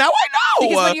 well, now I know.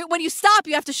 Because when you stop,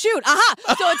 you have to shoot. Aha.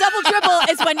 So a double dribble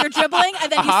is when you're dribbling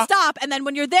and then you stop, and then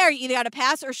when you're there, you either got to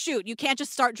pass or shoot. You can't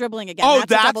just start dribbling again. Oh,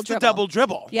 that's a double the dribble. double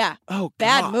dribble. Yeah. Oh,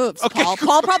 bad God. moves, Okay. Paul.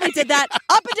 Paul probably did that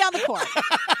up and down the court.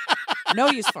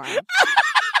 No use for him.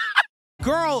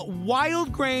 Girl,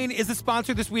 Wild Grain is a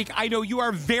sponsor this week. I know you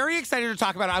are very excited to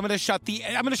talk about it. I'm gonna shut the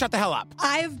hell up.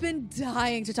 I've been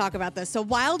dying to talk about this. So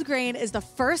Wild Grain is the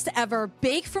first ever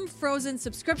bake from frozen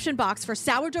subscription box for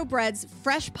sourdough breads,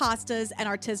 fresh pastas, and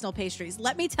artisanal pastries.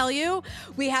 Let me tell you,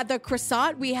 we had the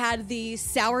croissant, we had the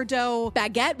sourdough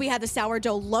baguette, we had the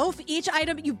sourdough loaf. Each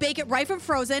item, you bake it right from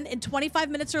frozen in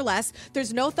 25 minutes or less.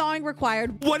 There's no thawing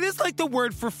required. What is like the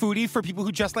word for foodie for people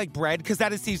who just like bread? Because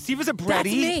that is Steve. Steve is a breadie. That's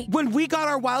me. When we got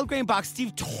our Wild Grain box,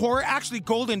 Steve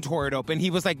Golden tore it open.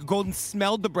 He was like, Golden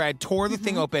smelled the bread, tore the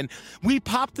thing open. We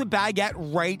popped the baguette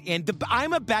right in.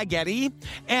 I'm a baguette,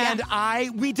 and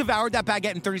we devoured that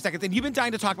baguette in 30 seconds. And you've been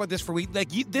dying to talk about this for weeks. Like,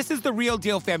 this is the real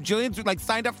deal, fam. Jillian's like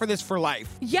signed up for this for life.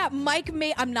 Yeah, Mike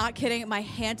made, I'm not kidding, my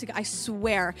hand to, I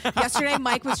swear. Yesterday,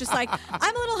 Mike was just like,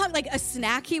 I'm a little hungry. Like, a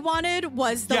snack he wanted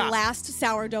was the last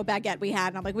sourdough baguette we had.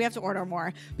 And I'm like, we have to order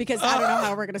more because I don't know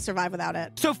how we're going to survive without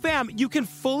it. So, fam, you can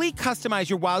fully customize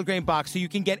your Wild Grain box so you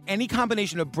can get any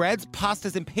combination of breads,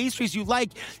 pastas, and pastries you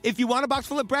like. If you want a box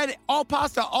full of bread, all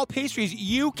pasta, all pastries,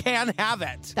 you can have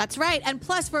it. That's right. And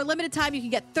plus, for a limited time, you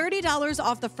can get $30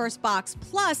 off the first box,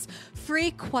 plus free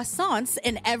croissants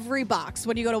in every box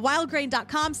when you go to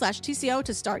wildgrain.com/TCO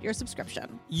to start your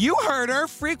subscription. You heard her.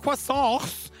 Free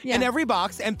croissants in every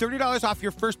box and $30 off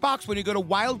your first box when you go to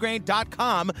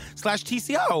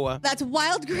wildgrain.com/TCO. That's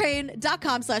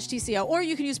wildgrain.com/TCO, or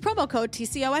you can use promo code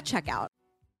TCO at checkout.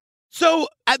 So,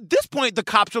 At this point, the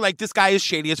cops are like, this guy is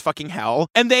shady as fucking hell.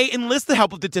 And they enlist the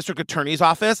help of the district attorney's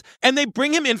office, and they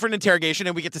bring him in for an interrogation,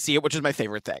 and we get to see it, which is my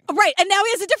favorite thing. Right, and now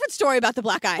he has a different story about the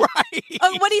black eye.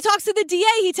 Right. When he talks to the DA,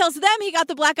 he tells them he got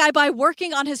the black eye by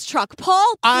working on his truck. Paul,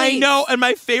 please. I know, and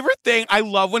my favorite thing, I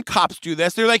love when cops do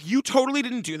this. They're like, you totally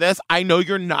didn't do this. I know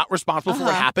you're not responsible for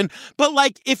what happened, but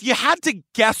like, if you had to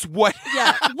guess what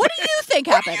what do you think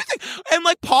happened? And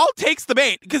like, Paul takes the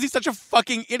bait because he's such a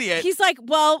fucking idiot. He's like,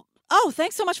 well, oh,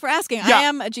 thanks so much for asking. Yeah. I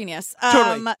am a genius.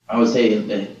 Totally. I would say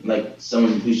like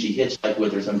someone who she hitchhiked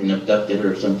with or something, abducted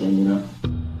her or something, you know.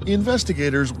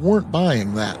 Investigators weren't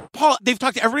buying that. Paul, they've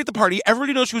talked to everybody at the party.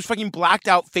 Everybody knows she was fucking blacked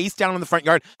out, face down in the front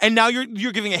yard, and now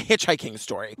you're giving a hitchhiking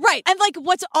story. Right. And like,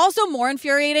 what's also more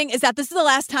infuriating is that this is the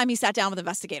last time he sat down with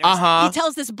investigators. He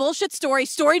tells this bullshit story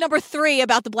number 3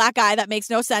 about the black eye that makes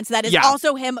no sense. That is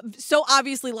also him so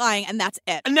obviously lying, and that's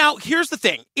it. And now, here's the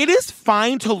thing. It is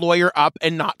fine to lawyer up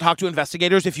and not talk to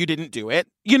investigators if you didn't do it.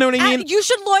 You know what I mean? And you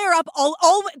should lawyer up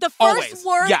the first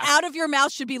word out of your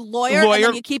mouth should be lawyer, and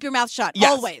then you keep your mouth shut.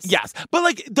 Always. Yes. But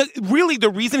like,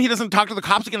 the reason he doesn't talk to the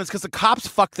cops again is because the cops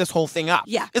fucked this whole thing up.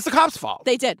 Yeah. It's the cops' fault.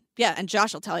 They did. Yeah, and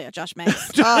Josh will tell you. Josh Manx.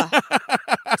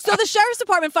 So the sheriff's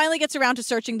department finally gets around to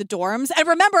searching the dorms. And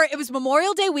remember, it was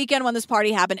Memorial Day weekend when this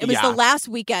party happened. It was the last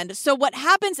weekend. So what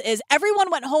happens is everyone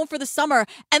went home for the summer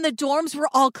and the dorms were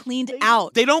all cleaned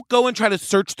out. They don't go and try to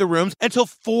search the rooms until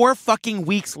 4 fucking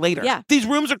weeks later. Yeah. These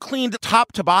rooms are cleaned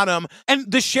top to bottom. And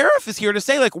the sheriff is here to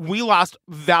say, like, we lost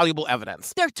valuable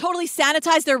evidence. They're totally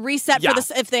sanitized. They're reset for this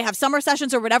if they have summer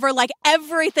sessions or whatever. Like,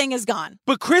 everything is gone.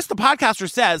 But Chris, the podcaster,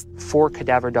 says 4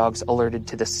 cadaver dogs alerted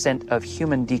to the scent of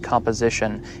human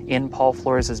decomposition in Paul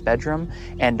Flores' bedroom,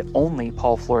 and only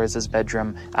Paul Flores'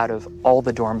 bedroom out of all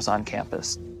the dorms on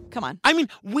campus. Come on. I mean,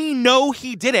 we know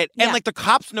he did it, and like the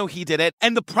cops know he did it,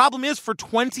 and the problem is for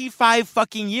 25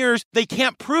 fucking years, they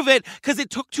can't prove it because it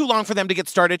took too long for them to get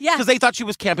started because they thought she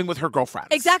was camping with her girlfriends.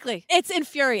 Exactly. It's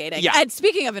infuriating. Yeah. And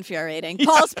speaking of infuriating,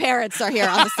 Paul's parents are here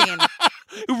on the scene.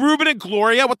 Ruben and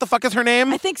Gloria, what the fuck is her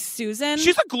name? I think Susan.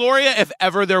 She's a Gloria if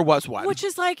ever there was one. Which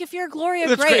is like, if you're Gloria,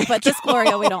 That's great, great. but this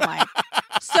Gloria we don't like.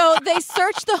 So they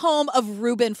search the home of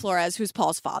Ruben Flores, who's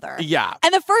Paul's father. Yeah.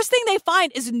 And the first thing they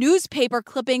find is newspaper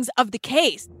clippings of the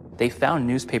case. They found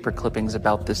newspaper clippings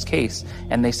about this case,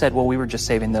 and they said, well, we were just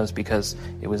saving those because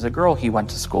it was a girl he went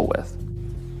to school with.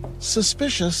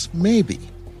 Suspicious, maybe,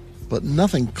 but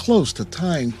nothing close to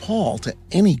tying Paul to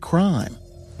any crime.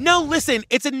 No, listen,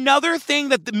 it's another thing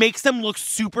that makes them look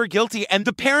super guilty. And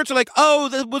the parents are like, oh,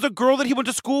 that was a girl that he went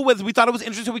to school with. We thought it was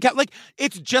interesting. We kept like,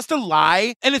 it's just a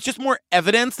lie. And it's just more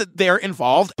evidence that they're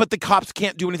involved, but the cops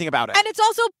can't do anything about it. And it's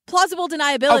also plausible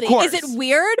deniability. Of course. Is it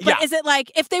weird? But Yeah. is it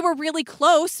like, if they were really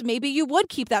close, maybe you would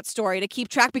keep that story to keep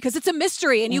track because it's a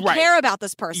mystery and you Right. care about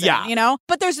this person, Yeah. you know?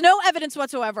 But there's no evidence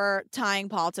whatsoever tying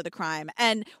Paul to the crime.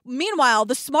 And meanwhile,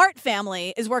 the Smart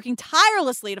family is working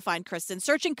tirelessly to find Kristin,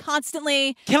 searching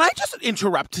constantly. Can I just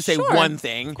interrupt to say Sure. one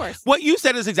thing? Of course. What you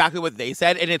said is exactly what they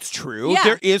said, and it's true. Yeah.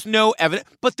 There is no evidence,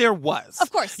 but there was.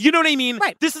 Of course. You know what I mean?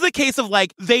 Right. This is a case of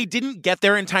like, they didn't get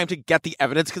there in time to get the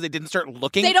evidence because they didn't start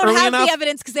looking They don't early have enough. the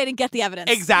evidence because they didn't get the evidence.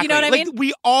 Exactly. You know what I like, mean?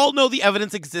 we all know the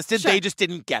evidence existed. Sure. They just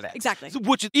didn't get it. Exactly. So,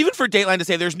 which is, even for Dateline to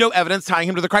say there's no evidence tying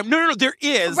him to the crime. No, there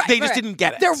is. Right, they just right. didn't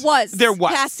get it. There was. There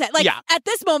was. Past 10. Like, yeah. at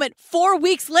this moment, 4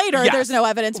 weeks later, Yes. there's no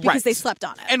evidence because Right. they slept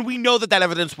on it. And we know that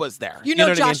evidence was there. You know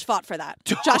what I mean? Josh fought for that.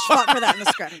 Josh fought for that in the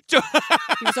script.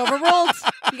 He was overruled.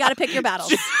 You got to pick your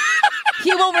battles.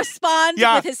 He will respond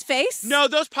with his face. No,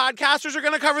 those podcasters are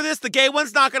going to cover this. The gay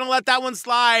one's not going to let that one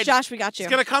slide. Josh, we got you. He's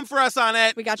going to come for us on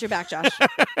it. We got your back, Josh.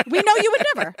 We know you would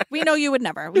never. We know you would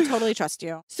never. We totally trust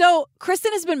you. So,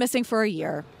 Kristin has been missing for a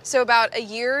year. So about a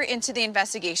year into the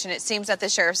investigation, it seems that the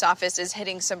sheriff's office is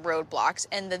hitting some roadblocks.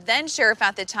 And the then sheriff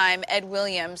at the time, Ed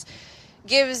Williams,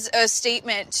 gives a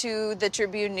statement to the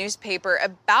Tribune newspaper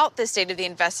about the state of the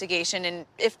investigation. And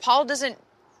if Paul doesn't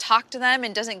talk to them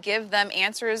and doesn't give them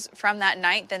answers from that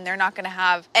night, then they're not going to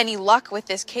have any luck with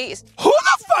this case. Who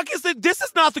the fuck is it? This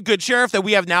is not the good sheriff that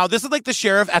we have now. This is like the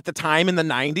sheriff at the time in the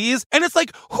 90s. And it's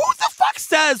like, who the fuck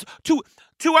says to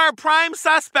our prime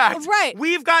suspect, right,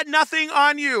 we've got nothing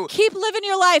on you. Keep living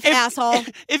your life, asshole.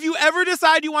 If you ever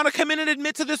decide you want to come in and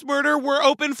admit to this murder, we're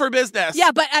open for business. Yeah,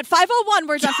 but at 5:01,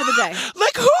 we're done for the day.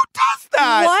 Like, who does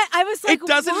that? What? I was like, it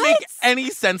doesn't what? make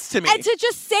any sense to me. And to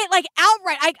just say it like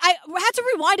outright, I had to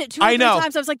rewind it 2 or 3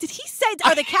 times. I was like, did he say,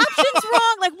 are the captions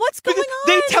wrong? Like, what's going on?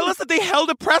 They tell us that they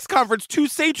held a press conference to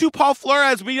say to Paul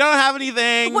Flores, we don't have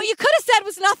anything. What you could have said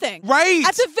was nothing. Right.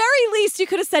 At the very least, you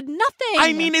could have said nothing.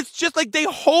 I mean, it's just like they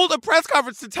hold a press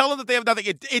conference to tell them that they have nothing.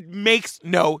 It makes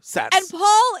no sense. And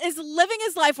Paul is living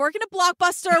his life, working at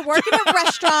Blockbuster, working at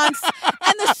restaurants,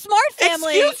 and the Smart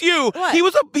family. Excuse you. What?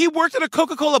 He worked at a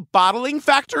Coca-Cola bottling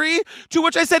factory, to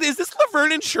which I said, is this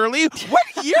Laverne and Shirley?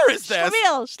 What year is this?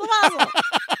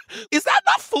 Is that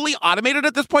not fully automated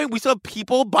at this point? We still have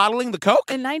people bottling the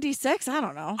Coke? In 96? I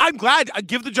don't know. I'm glad. I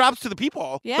give the jobs to the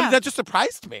people. Yeah. But that just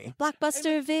surprised me.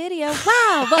 Blockbuster Video.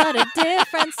 Wow, what a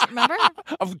difference. Remember?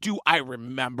 Do I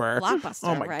remember? Blockbuster,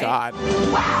 Oh, my right? God.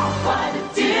 Wow, what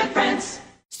a difference.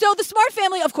 So the Smart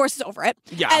family, of course, is over it.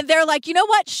 Yeah. And they're like, you know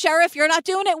what, Sheriff, you're not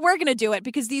doing it. We're going to do it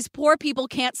because these poor people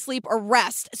can't sleep or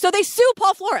rest. So they sue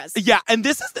Paul Flores. Yeah, and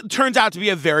this turns out to be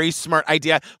a very smart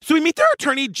idea. So we meet their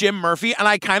attorney, Jim Murphy, and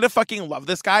I kind of fucking love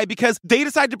this guy because they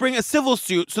decide to bring a civil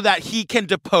suit so that he can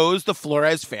depose the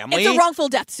Flores family. It's a wrongful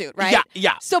death suit, right?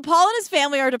 Yeah. So Paul and his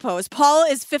family are deposed. Paul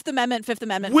is Fifth Amendment.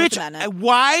 Which,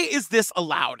 why is this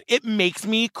allowed? It makes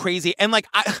me crazy. And like,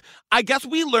 I guess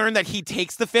we learned that he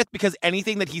takes the Fifth because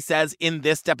anything that he says in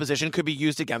this deposition could be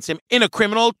used against him in a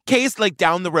criminal case, like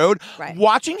down the road. Right.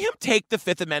 Watching him take the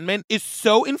Fifth Amendment is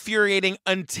so infuriating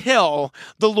until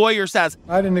the lawyer says,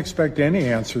 I didn't expect any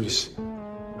answers.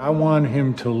 I want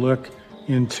him to look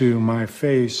into my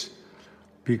face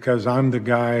because I'm the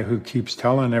guy who keeps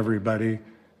telling everybody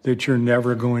that you're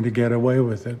never going to get away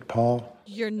with it, Paul.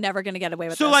 You're never going to get away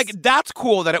with so this. like, that's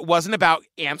cool that it wasn't about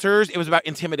answers. It was about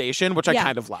intimidation, which I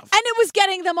kind of love. And it was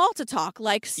getting them all to talk,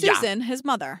 like Susan, his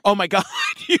mother. Oh my God,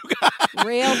 you guys.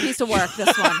 Real piece of work,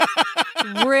 this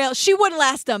one. Real. She wouldn't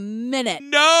last a minute.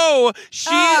 No,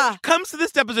 she comes to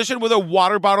this deposition with a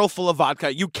water bottle full of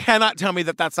vodka. You cannot tell me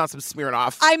that that's not some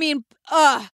Smirnoff. I mean,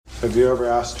 Have you ever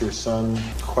asked your son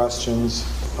questions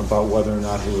about whether or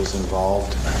not he was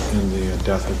involved in the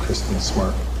death of Kristin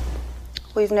Smart?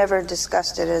 We've never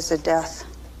discussed it as a death.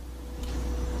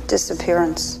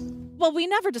 Disappearance. Well, we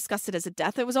never discussed it as a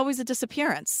death. It was always a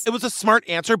disappearance. It was a smart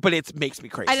answer, but it makes me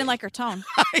crazy. I didn't like her tone.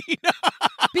 I know.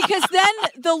 Because then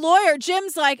the lawyer,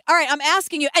 Jim's like, all right, I'm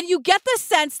asking you. And you get the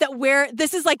sense that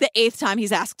this is like the 8th time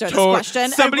he's asked her this question.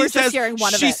 Somebody and we're says just hearing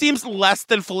one of she it. seems less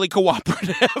than fully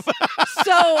cooperative.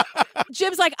 So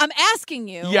Jim's like, I'm asking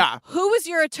you, Yeah. who was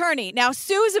your attorney? Now,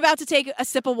 Sue is about to take a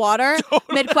sip of water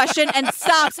mid-question and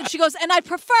stops. And she goes, and I'd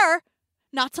prefer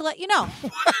not to let you know.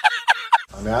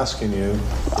 I'm asking you,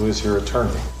 who is your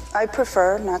attorney? I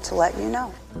prefer not to let you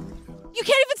know. You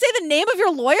can't even say the name of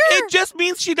your lawyer? It just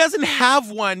means she doesn't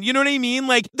have one. You know what I mean?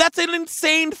 Like, that's an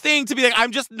insane thing to be like,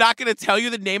 I'm just not going to tell you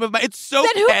the name of my... It's so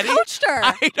Then who petty. coached her?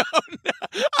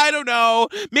 I don't know.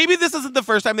 Maybe this isn't the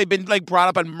first time they've been, like, brought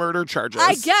up on murder charges.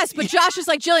 I guess, but Josh is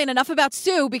like, Jillian, enough about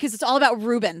Sue because it's all about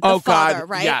Ruben, the father, God,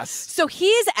 right? yes. So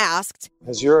he's asked...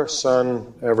 Has your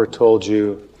son ever told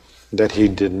you that he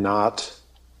did not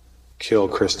kill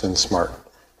Kristin Smart?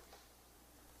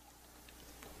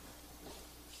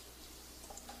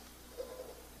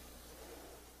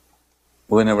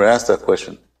 We never asked that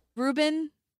question.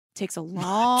 Ruben takes a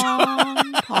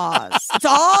long pause. It's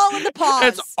all in the pause.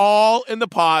 It's all in the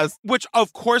pause, which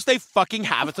of course they fucking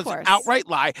have. It's an outright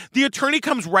lie. The attorney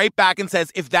comes right back and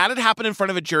says, if that had happened in front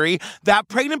of a jury, that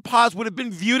pregnant pause would have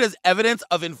been viewed as evidence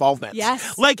of involvement.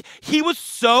 Yes. Like, he was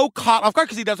so caught off guard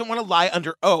because he doesn't want to lie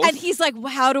under oath. And he's like,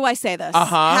 well, how do I say this?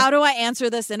 Uh-huh. How do I answer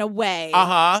this in a way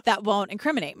that won't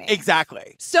incriminate me?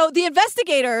 Exactly. So the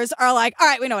investigators are like, all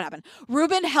right, we know what happened.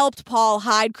 Ruben helped Paul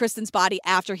hide Kristin's body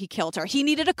after he killed her. He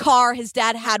needed a car. His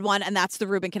dad had one, and that's the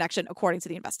Ruben connection, according to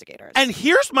the investigators. And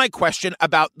here's my question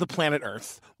about the planet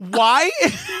Earth. Why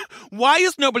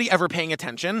is nobody ever paying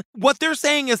attention? What they're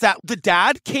saying is that the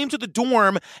dad came to the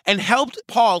dorm and helped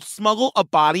Paul smuggle a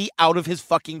body out of his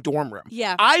fucking dorm room.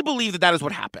 Yeah. I believe that is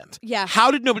what happened. Yeah. How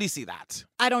did nobody see that?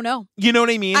 I don't know. You know what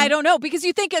I mean? I don't know, because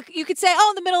you think you could say, oh,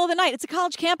 in the middle of the night, it's a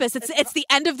college campus. It's the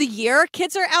end of the year.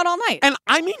 Kids are out all night. And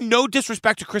I mean no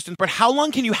disrespect to Kristin, but how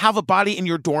long can you have a body in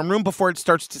your dorm room before it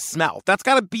starts to smell? That's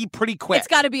got to be pretty quick. It's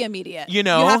got to be immediate. You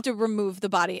know? You have to remove the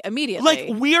body immediately.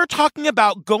 Like, we are talking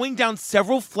about going down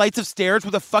several flights of stairs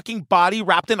with a fucking body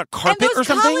wrapped in a carpet and those or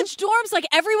something. college dorms, like,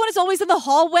 everyone is always in the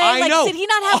hallway. I know. Did he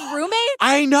not have roommates?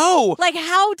 I know. Like,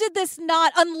 how did this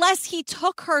not, unless he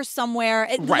took her somewhere,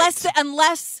 unless...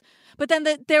 But then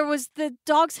there was the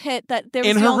dog's hit that there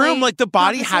was in her room, like the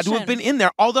body had to have been in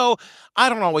there. Although I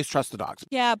don't always trust the dogs.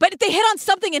 Yeah, but they hit on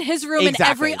something in his room and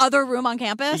every other room on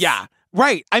campus. Yeah.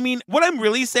 Right. I mean, what I'm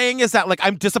really saying is that, like,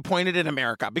 I'm disappointed in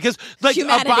America because, like,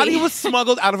 Humanity. A body was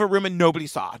smuggled out of a room and nobody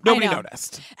saw. Nobody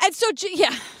noticed. And so,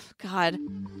 yeah, God.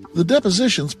 The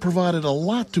depositions provided a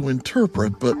lot to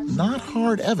interpret, but not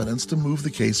hard evidence to move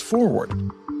the case forward.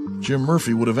 Jim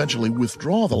Murphy would eventually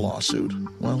withdraw the lawsuit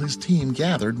while his team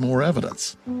gathered more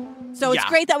evidence. So it's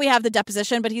great that we have the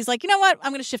deposition, but he's like, you know what?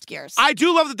 I'm going to shift gears. I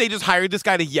do love that they just hired this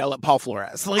guy to yell at Paul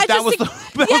Flores. Like, that was the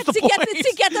point.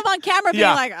 To get them on camera being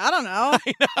like, I don't know.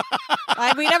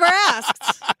 We never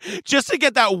asked. Just to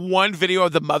get that one video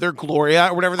of the mother, Gloria,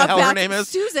 or whatever the hell her name is.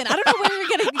 Susan. I don't know where you're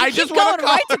getting. I keep just going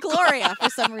right to Gloria for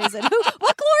some reason.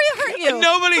 What Gloria hurt you?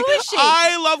 Nobody. Who is she?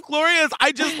 I love Gloria's.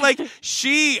 I just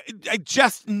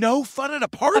just no fun at a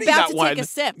party. About that to one. take a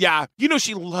sip. Yeah.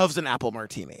 She loves an apple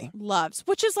martini. Loves,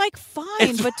 which is like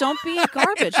fine, but don't be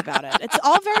garbage about it. It's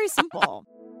all very simple.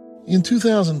 In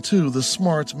 2002, the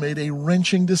Smarts made a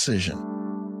wrenching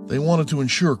decision. They wanted to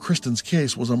ensure Kristin's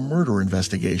case was a murder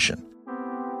investigation,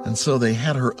 and so they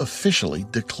had her officially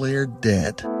declared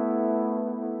dead.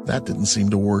 That didn't seem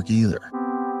to work either.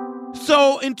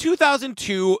 So in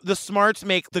 2002, the Smarts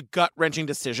make the gut-wrenching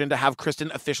decision to have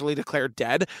Kristin officially declared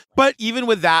dead. But even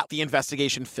with that, the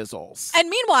investigation fizzles. And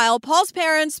meanwhile, Paul's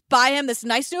parents buy him this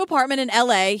nice new apartment in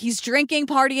L.A. He's drinking,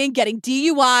 partying, getting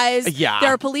DUIs. Yeah. There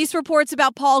are police reports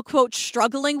about Paul, quote,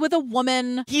 struggling with a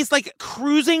woman. He's like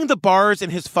cruising the bars in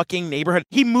his fucking neighborhood.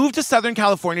 He moved to Southern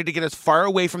California to get as far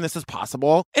away from this as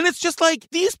possible. And it's just like,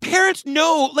 these parents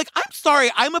know, like, I'm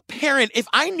sorry, I'm a parent. If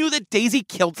I knew that Daisy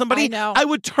killed somebody, I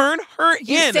would turn her in.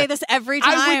 You say this every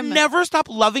time. I would never stop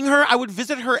loving her. I would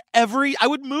visit her I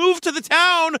would move to the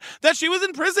town that she was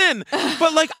in prison.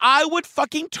 But like, I would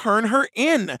fucking turn her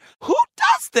in. Who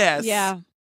does this? Yeah.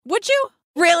 Would you?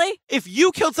 Really? If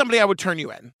you killed somebody, I would turn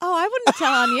you in. Oh, I wouldn't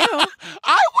tell on you.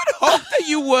 I would hope that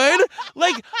you would.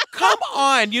 Like, come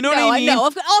on. You know what I mean? No,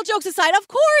 all jokes aside, of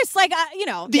course. Like,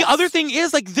 The other thing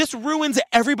is, like, this ruins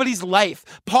everybody's life.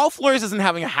 Paul Flores isn't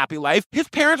having a happy life. His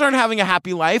parents aren't having a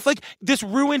happy life. Like, this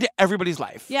ruined everybody's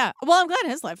life. Yeah. Well, I'm glad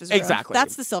his life is ruined. Exactly.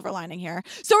 That's the silver lining here.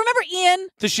 So remember Ian?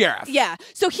 The sheriff. Yeah.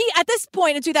 So he, at this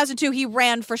point in 2002, he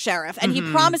ran for sheriff, and he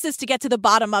promises to get to the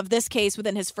bottom of this case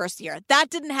within his first year. That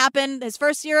didn't happen his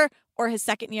first year, or his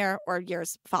second year, or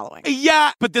years following.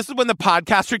 Yeah, but this is when the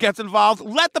podcaster gets involved.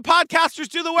 Let the podcasters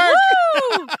do the work.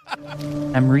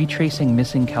 Woo! I'm retracing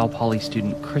missing Cal Poly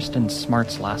student Kristin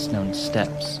Smart's last known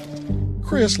steps.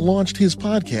 Chris launched his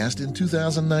podcast in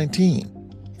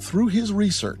 2019. Through his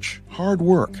research, hard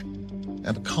work,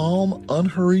 and a calm,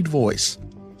 unhurried voice,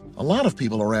 a lot of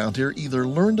people around here either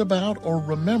learned about or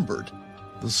remembered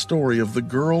the story of the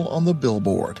girl on the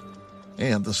billboard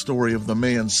and the story of the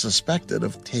man suspected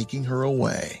of taking her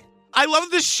away. I love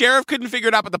that the sheriff couldn't figure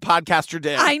it out, but the podcaster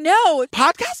did. I know.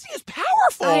 Podcasting is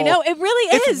powerful. I know. It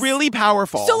really is. It's really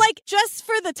powerful. So, like, just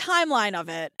for the timeline of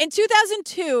it, in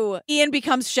 2002, Ian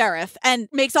becomes sheriff and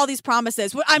makes all these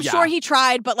promises. I'm sure he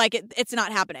tried, but, like, it's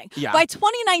not happening. Yeah. By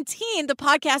 2019, the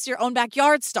podcast Your Own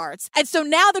Backyard starts. And so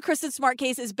now the Kristin Smart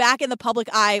case is back in the public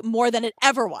eye more than it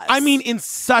ever was. I mean, in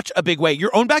such a big way.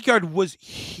 Your Own Backyard was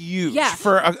huge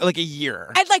for, a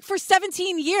year. And, like, for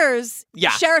 17 years,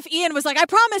 Sheriff Ian was like, I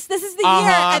promise this is the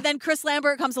year. And then Chris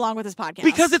Lambert comes along with his podcast.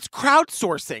 Because it's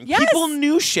crowdsourcing. Yes. People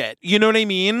knew shit. You know what I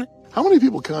mean? How many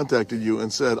people contacted you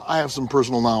and said, I have some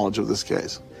personal knowledge of this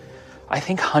case? I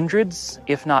think hundreds,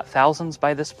 if not thousands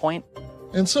by this point.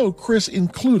 And so Chris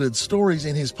included stories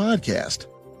in his podcast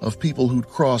of people who'd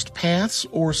crossed paths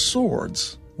or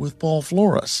swords with Paul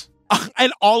Flores.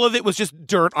 And all of it was just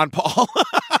dirt on Paul.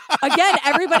 Again,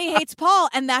 everybody hates Paul,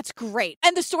 and that's great.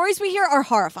 And the stories we hear are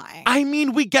horrifying. I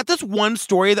mean, we get this one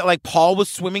story that, like, Paul was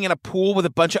swimming in a pool with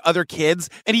a bunch of other kids,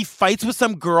 and he fights with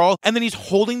some girl, and then he's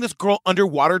holding this girl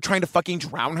underwater trying to fucking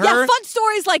drown her. Yeah, fun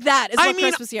stories like that is what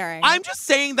Chris was hearing. I'm just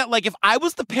saying that, like, if I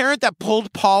was the parent that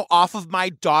pulled Paul off of my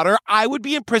daughter, I would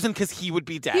be in prison because he would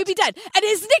be dead. He'd be dead. And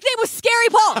his nickname was Scary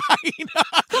Paul. I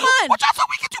know. Come on. Which also,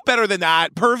 we could do better than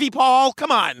that. Pervy Paul,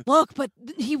 come on. Look, but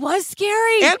he was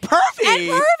scary. And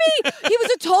pervy. He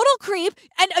was a total creep.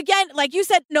 And again, like you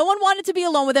said, no one wanted to be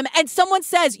alone with him. And someone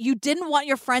says you didn't want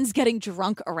your friends getting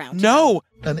drunk around him. No.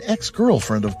 An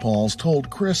ex-girlfriend of Paul's told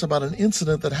Chris about an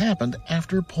incident that happened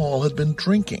after Paul had been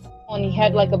drinking. And he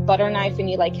had like a butter knife and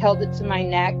he like held it to my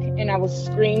neck and I was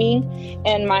screaming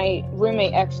and my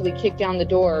roommate actually kicked down the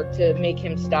door to make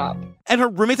him stop. And her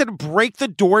roommates had to break the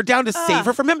door down to save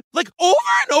her from him. Like, over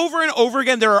and over and over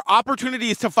again, there are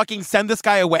opportunities to fucking send this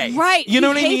guy away. Right. You know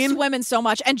what I mean? He hates women so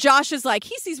much. And Josh is like,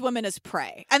 he sees women as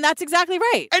prey. And that's exactly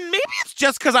right. And maybe it's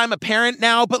just because I'm a parent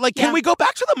now, but, like, can we go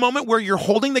back to the moment where you're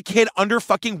holding the kid under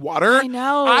fucking water? I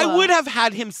know. I would have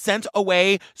had him sent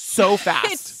away so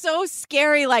fast. It's so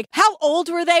scary. Like, how old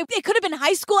were they? It could have been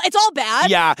high school. It's all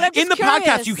bad. Yeah. But I'm just in the curious.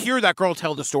 podcast, you hear that girl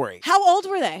tell the story. How old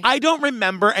were they? I don't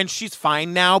remember, and she's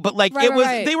fine now, but, like,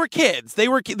 they were kids. They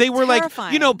were like,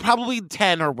 you know, probably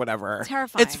 10 or whatever.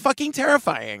 Terrifying. It's fucking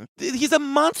terrifying. He's a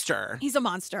monster. He's a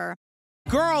monster.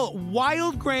 Girl,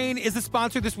 Wild Grain is the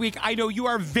sponsor this week. I know you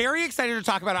are very excited to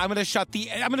talk about it. I'm gonna shut the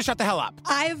hell up.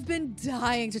 I've been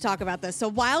dying to talk about this. So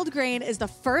Wild Grain is the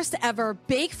first ever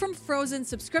bake from frozen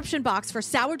subscription box for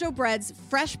sourdough breads,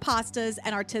 fresh pastas,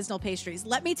 and artisanal pastries.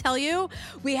 Let me tell you,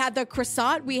 we had the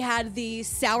croissant, we had the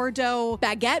sourdough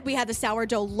baguette, we had the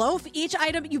sourdough loaf. Each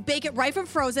item, you bake it right from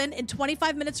frozen in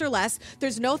 25 minutes or less.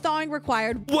 There's no thawing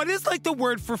required. What is like the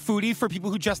word for foodie for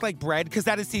people who just like bread? Because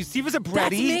that is Steve. Steve is a breadie.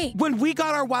 That's me. When we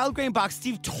got our Wild Grain box,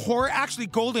 Steve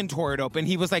Golden tore it open.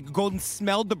 He was like, Golden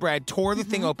smelled the bread, tore the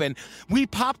thing open. We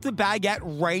popped the baguette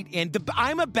right in.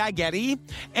 I'm a baguette,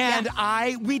 and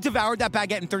we devoured that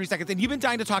baguette in 30 seconds. And you've been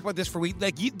dying to talk about this for weeks.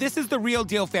 Like, this is the real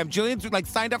deal, fam. Jillian's like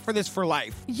signed up for this for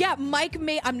life. Yeah, Mike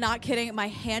I'm not kidding. My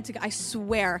hand, I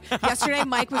swear. Yesterday,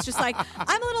 Mike was just like,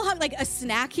 I'm a little hungry. Like, a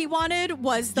snack he wanted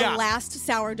was the last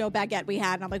sourdough baguette we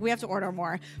had. And I'm like, we have to order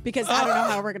more because I don't know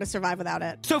how we're going to survive without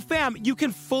it. So, fam, you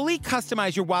can fully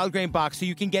customize your Wild Grain box so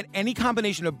you can get any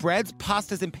combination of breads,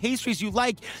 pastas, and pastries you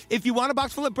like. If you want a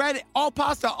box full of bread, all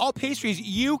pasta, all pastries,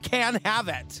 you can have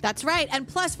it. That's right. And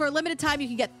plus, for a limited time, you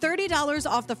can get $30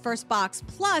 off the first box,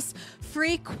 plus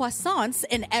free croissants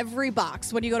in every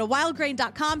box when you go to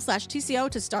wildgrain.com/TCO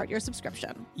to start your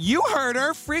subscription. You heard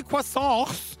her. Free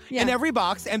croissants in every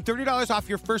box and $30 off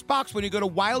your first box when you go to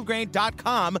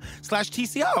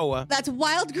wildgrain.com/TCO. That's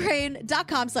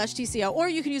wildgrain.com/TCO, or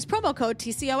you can use promo code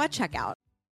TCO at checkout.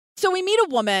 So we meet a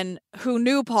woman who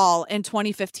knew Paul in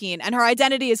 2015, and her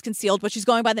identity is concealed, but she's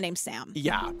going by the name Sam.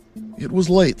 Yeah. It was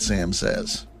late, Sam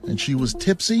says, and she was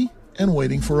tipsy and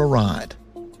waiting for a ride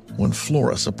when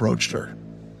Flores approached her.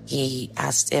 He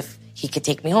asked if he could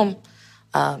take me home.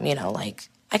 I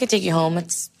could take you home.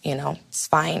 It's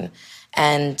fine.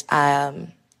 And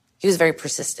he was very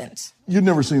persistent. You'd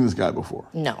never seen this guy before?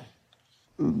 No.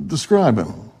 Describe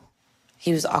him.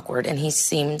 He was awkward, and he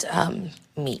seemed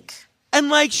meek. And,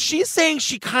 like, she's saying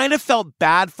she kind of felt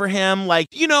bad for him. Like,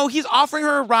 he's offering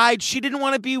her a ride. She didn't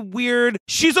want to be weird.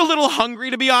 She's a little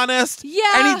hungry, to be honest.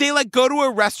 Yeah. And they, like, go to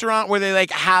a restaurant where they,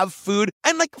 like, have food.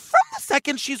 And, like, from the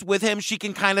second she's with him, she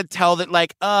can kind of tell that,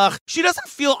 like, she doesn't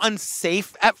feel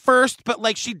unsafe at first. But,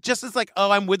 like, she just is like,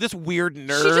 I'm with this weird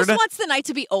nerd. She just wants the night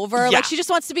to be over. Yeah. Like, she just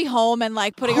wants to be home and,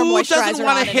 like, putting her moisturizer on. Who doesn't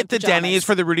want to hit the Denny's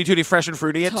for the Rudy Tooty Fresh and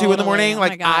Fruity at 2 in the morning? Oh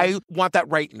Like, I want that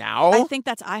right now. I think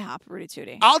that's IHOP, Rudy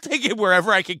Tooty. I'll take it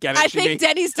wherever I can get it. I think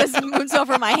Denny's does moons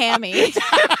over my hammy. Wait, did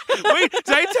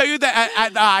I tell you that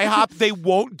at the IHOP, they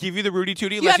won't give you the Rudy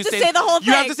Tooty? You have to say the whole thing.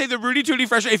 You have to say the Rudy Tooty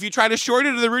Fresh. If you try to short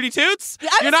it to the Rudy Toots,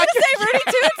 you're not going to say Rudy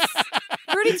Toots.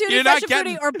 Rudy Tooty, Fresh and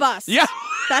Fruity, or bust. Yeah.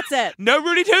 That's it. No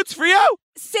Rudy Toots for you.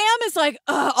 Sam is like,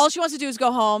 all she wants to do is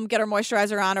go home, get her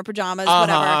moisturizer on, her pajamas,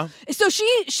 whatever. So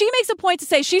she makes a point to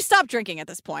say she stopped drinking at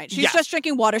this point. She's just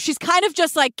drinking water. She's kind of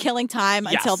just like killing time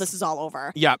until this is all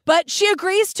over. Yeah. But she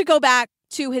agrees to go back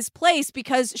to his place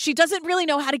because she doesn't really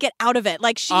know how to get out of it.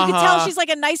 Like, you can tell she's like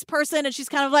a nice person, and she's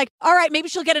kind of like, all right, maybe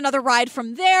she'll get another ride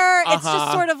from there. It's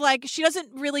just sort of like she doesn't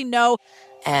really know.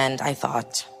 And I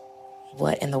thought,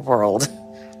 what in the world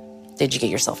did you get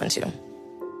yourself into?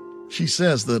 She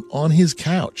says that on his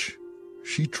couch,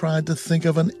 she tried to think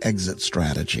of an exit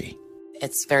strategy.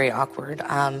 It's very awkward.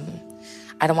 I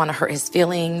don't want to hurt his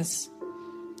feelings,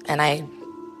 and I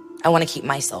want to keep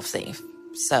myself safe.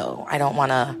 So I don't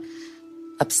want to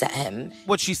upset him.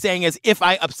 What she's saying is, if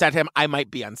I upset him, I might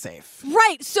be unsafe.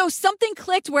 Right. So something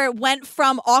clicked where it went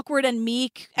from awkward and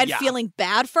meek and feeling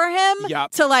bad for him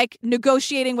to like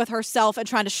negotiating with herself and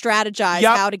trying to strategize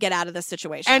how to get out of this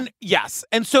situation. And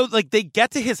and so like they get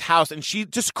to his house and she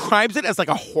describes it as like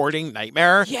a hoarding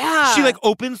nightmare. Yeah. She like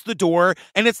opens the door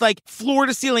and it's like floor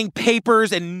to ceiling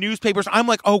papers and newspapers. I'm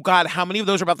like, oh God, how many of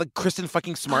those are about the Kristin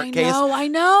fucking Smart case? I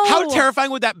know. How terrifying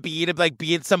would that be to like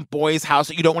be in some boy's house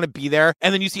that you don't want to be there?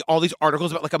 And then you see all these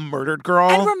articles about like a murdered girl.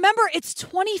 And remember, it's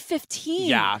 2015.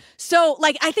 Yeah. So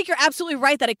like, I think you're absolutely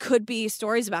right that it could be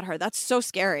stories about her. That's so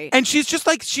scary. And she's just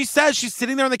like, she says, she's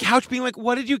sitting there on the couch being like,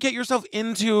 what did you get yourself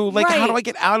into? Like, how do I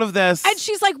get out of this? And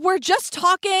she's like, we're just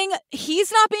talking.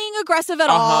 He's not being aggressive at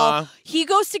all. He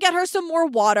goes to get her some more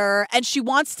water and she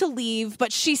wants to leave.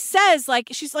 But she says, like,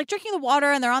 she's like drinking the water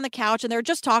and they're on the couch and they're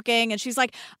just talking. And she's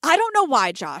like, I don't know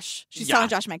why, Josh. She's telling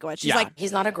Josh Mankiewicz. She's like,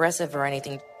 he's not aggressive or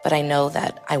anything, but I know that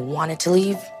I wanted to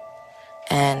leave,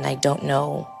 and I don't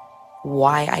know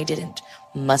why I didn't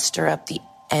muster up the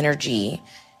energy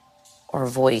or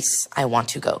voice I want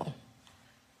to go,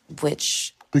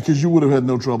 which... Because you would have had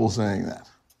no trouble saying that.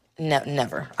 No,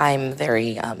 never. I'm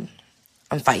very, I'm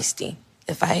feisty.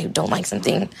 If I don't like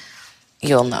something,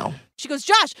 you'll know. She goes,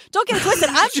 Josh, don't get it twisted.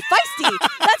 I'm feisty.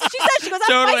 That's what she says. She goes,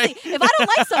 I'm feisty. If I don't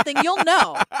like something, you'll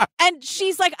know. And And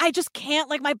she's like, I just can't,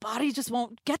 like, my body just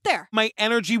won't get there. My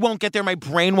energy won't get there. My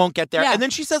brain won't get there. Yeah. And then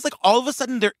she says, like, all of a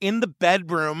sudden they're in the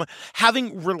bedroom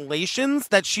having relations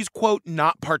that she's, quote,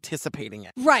 not participating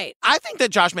in. Right. I think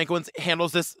that Josh Mankiewicz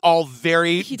handles this all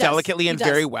very delicately and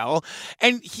very well.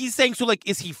 And he's saying, so, like,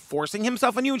 is he forcing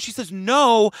himself on you? And she says,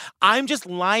 no, I'm just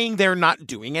lying there not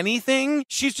doing anything.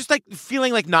 She's just, like,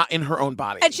 feeling like not in her own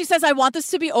body. And she says, I want this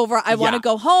to be over. I want to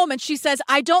go home. And she says,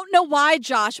 I don't know why,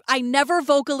 Josh. I never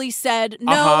vocally said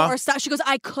no or stop. She goes,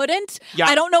 I couldn't. Yeah.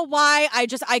 I don't know why.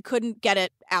 I couldn't get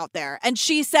it out there. And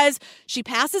she says she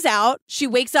passes out. She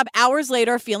wakes up hours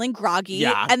later feeling groggy.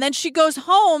 Yeah. And then she goes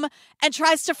home and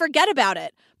tries to forget about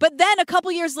it. But then a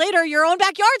couple years later, your own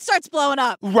backyard starts blowing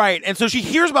up. Right. And so she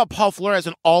hears about Paul Flores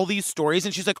and all these stories,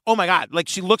 and she's like, oh my God. Like,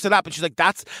 she looks it up, and she's like,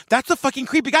 that's the fucking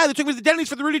creepy guy that took me to the Denny's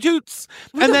for the Rudy Toots.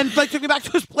 And then, like, took me back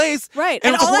to his place. Right.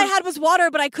 And all I had was water,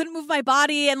 but I couldn't move my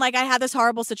body, and, like, I had this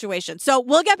horrible situation. So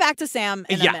we'll get back to Sam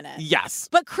in a minute. Yes.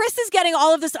 But Chris is getting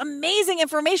all of this amazing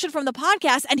information from the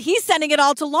podcast, and he's sending it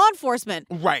all to law enforcement.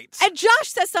 Right. And Josh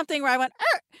says something where I went,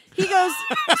 He goes,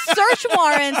 search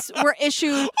warrants were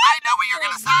issued. I know what you're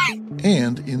going to say.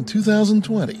 And in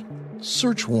 2020,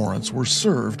 search warrants were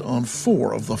served on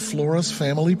 4 of the Flores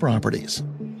family properties.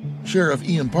 Sheriff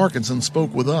Ian Parkinson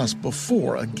spoke with us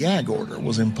before a gag order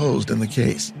was imposed in the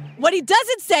case. What he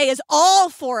doesn't say is all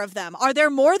 4 of them. Are there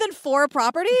more than 4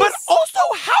 properties? But also,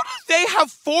 how do they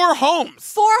have 4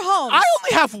 homes? 4 homes. I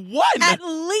only have 1. At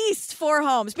least 4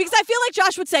 homes. Because I feel like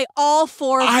Josh would say all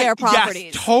 4 of their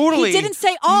properties. Yes, totally. He didn't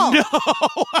say all. No.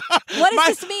 What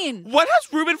does this mean? What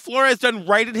has Ruben Flores done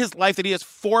right in his life that he has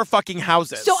 4 fucking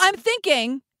houses? So I'm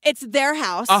thinking it's their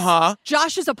house.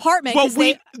 Josh's apartment. Well,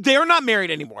 they're not married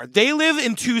anymore. They live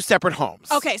in 2 separate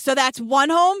homes. Okay, so that's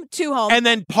 1 home, 2 homes. And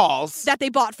then Paul's. That they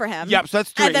bought for him. Yep, so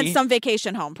that's 3. And then some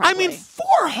vacation home, probably. I mean, 4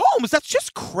 homes. That's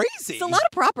just crazy. It's a lot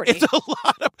of property. It's a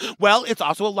lot of, well, it's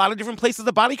also a lot of different places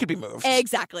the body could be moved.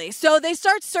 Exactly. So they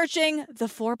start searching the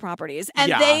 4 properties.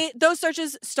 And those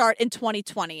searches start in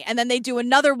 2020. And then they do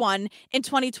another one in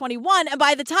 2021. And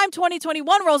by the time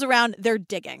 2021 rolls around, they're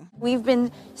digging. We've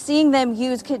been seeing them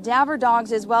use cadaver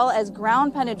dogs as well as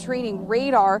ground-penetrating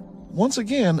radar. Once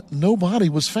again, no body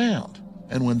was found.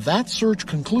 And when that search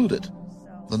concluded,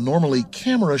 the normally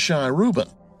camera-shy Ruben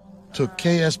took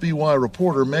KSBY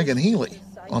reporter Megan Healy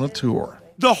on a tour.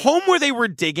 The home where they were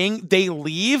digging, they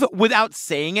leave without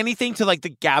saying anything to, like, the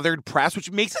gathered press, which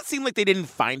makes it seem like they didn't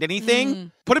find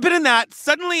anything. Put a pin in that.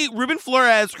 Suddenly, Ruben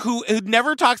Flores, who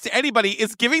never talks to anybody,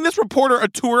 is giving this reporter a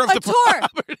tour of the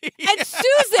property. And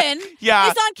Susan is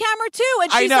on camera, too.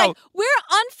 And she's like, we're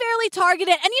unfairly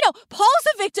targeted. And, you know, Paul's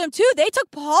a victim, too. They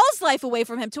took Paul's life away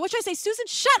from him, to which I say, Susan,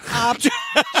 shut up.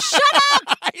 Shut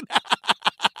up.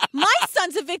 My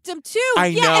son's a victim, too. I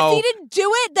know. If he didn't do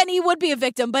it, then he would be a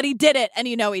victim. But he did it, and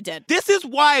you know he did. This is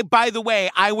why, by the way,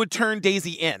 I would turn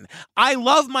Daisy in. I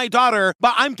love my daughter,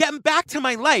 but I'm getting back to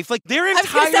my life. Like, their entire... I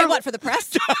was going to say, what, for the press?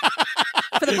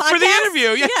 For the podcast? For the interview.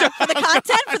 Yeah, for the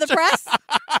content, for the press?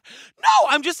 No,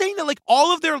 I'm just saying that, like,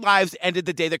 all of their lives ended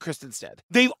the day that Kristin's dead.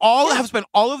 They all have spent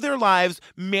all of their lives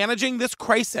managing this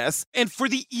crisis and for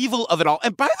the evil of it all.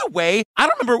 And by the way, I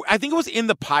don't remember, I think it was in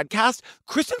the podcast,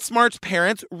 Kristin Smart's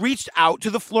parents reached out to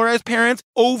the Flores parents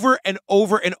over and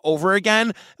over and over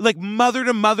again, like, mother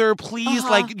to mother, please,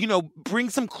 like, you know, bring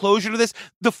some closure to this.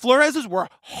 The Floreses were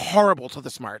horrible to the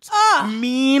Smarts.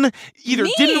 Mean, either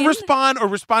didn't respond or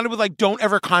responded with, like, don't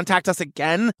ever contact us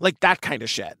again. Like, that kind of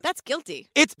shit. That's guilty.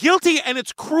 It's guilty and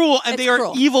it's cruel, and they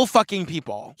are evil fucking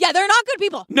people. Yeah, they're not good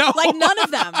people. No. Like, none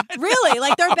of them. Really.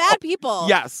 Like, they're bad people.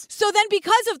 Yes. So then,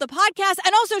 because of the podcast,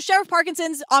 and also Sheriff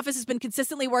Parkinson's office has been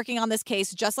consistently working on this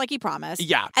case, just like he promised.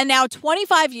 Yeah. And now,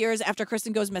 25 years after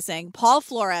Kristin goes missing, Paul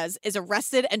Flores is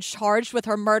arrested and charged with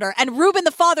her murder, and Ruben,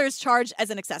 the father, is charged as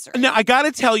an accessory. Now, I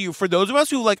gotta tell you, for those of us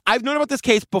who, like, I've known about this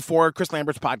case before Chris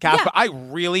Lambert's podcast, but I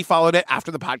really followed it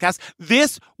after the podcast.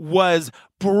 This was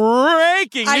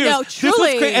breaking news. I know,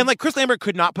 truly. And, like, Chris Lambert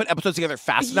could not put episodes together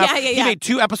fast enough. Yeah. He made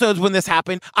 2 episodes when this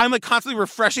happened. I'm, like, constantly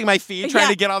refreshing my feed, trying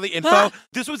to get all the info.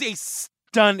 This was a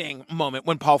stunning moment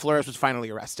when Paul Flores was finally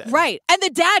arrested. Right. And the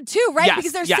dad, too, right? Yes,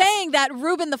 because they're saying that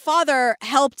Ruben, the father,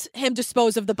 helped him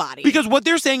dispose of the body. Because what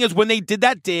they're saying is when they did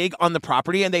that dig on the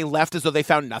property and they left as though they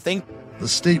found nothing. The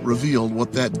state revealed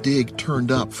what that dig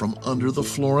turned up from under the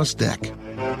Flores deck.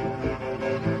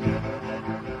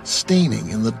 Staining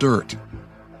in the dirt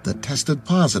that tested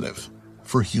positive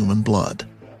for human blood.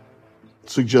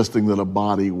 Suggesting that a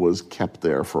body was kept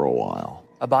there for a while.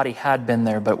 A body had been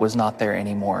there but was not there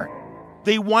anymore.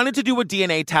 They wanted to do a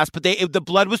DNA test, but the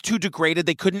blood was too degraded.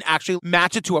 They couldn't actually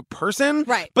match it to a person.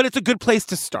 Right. But it's a good place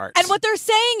to start. And what they're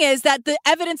saying is that the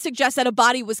evidence suggests that a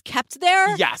body was kept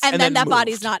there. Yes. And then that moved.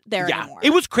 body's not there anymore.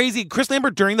 It was crazy. Chris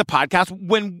Lambert, during the podcast,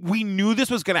 when we knew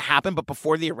this was going to happen, but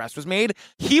before the arrest was made,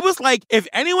 he was like, if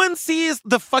anyone sees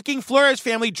the fucking Flores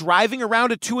family driving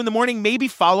around at 2 a.m, maybe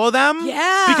follow them.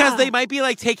 Yeah. Because they might be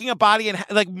like taking a body and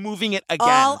like moving it again.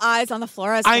 All eyes on the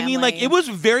Flores family. I mean, like, it was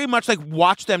very much like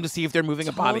watch them to see if they're moving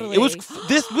a body. It was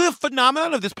the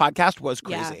phenomenon of this podcast was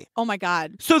crazy. Yeah. Oh my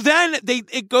God. So then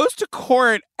it goes to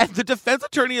court and the defense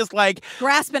attorney is like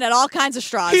grasping at all kinds of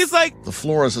straws. He's like, the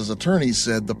Flores' attorney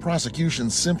said the prosecution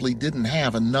simply didn't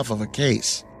have enough of a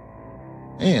case.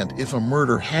 And if a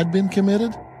murder had been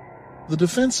committed, the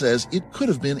defense says it could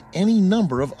have been any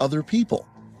number of other people.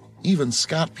 Even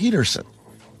Scott Peterson,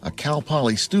 a Cal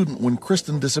Poly student when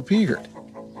Kristin disappeared.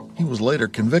 He was later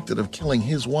convicted of killing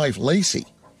his wife, Lacey,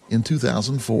 in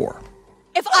 2004.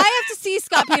 If I have to see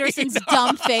Scott Peterson's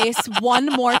dumb face one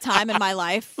more time in my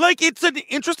life. Like, it's an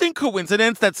interesting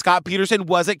coincidence that Scott Peterson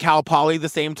was at Cal Poly the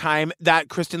same time that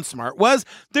Kristin Smart was.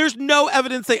 There's no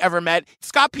evidence they ever met.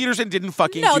 Scott Peterson didn't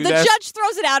fucking do this. No, the judge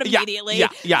throws it out immediately. Yeah.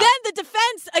 Then the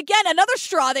defense, again, another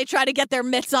straw they try to get their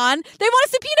mitts on. They want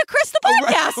to subpoena Chris the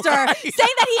podcaster,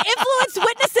 saying that he influenced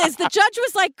witnesses. The judge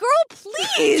was like, girl,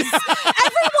 please.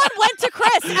 Everyone went to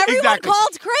Chris. Everyone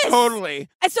called Chris. Totally.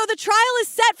 And so the trial is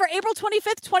set for April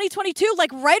 25th, 2022,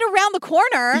 like right around the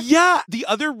corner. Yeah. The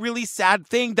other really sad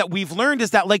thing that we've learned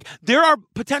is that, like, there are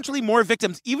potentially more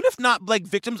victims, even if not like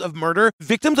victims of murder,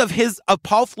 victims of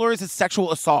Paul Flores'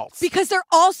 sexual assaults. Because they're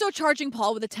also charging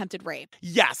Paul with attempted rape.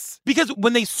 Yes. Because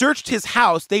when they searched his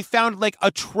house, they found like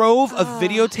a trove of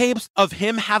videotapes of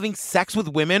him having sex with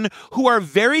women who are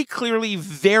very clearly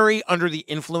very under the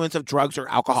influence of drugs or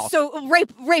alcohol. So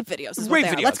rape videos is what they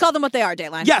are. Let's call them what they are,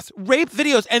 Dateline. Yes, rape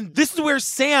videos. And this is where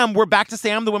we're back to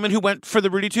Sam, the woman who went for the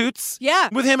Rudy Toots. Yeah.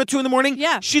 With him at 2 a.m.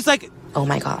 Yeah. She's like, oh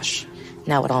my gosh,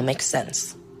 now it all makes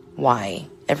sense. Why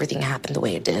everything happened the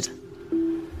way it did.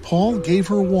 Paul gave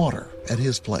her water at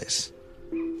his place.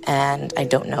 And I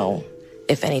don't know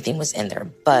if anything was in there,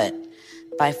 but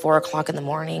by 4 o'clock in the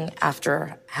morning,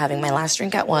 after having my last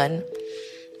drink at 1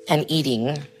 and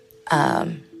eating,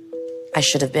 I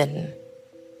should have been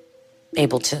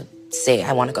able to say,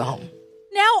 I want to go home.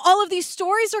 Now all of these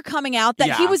stories are coming out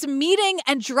that he Yeah. was meeting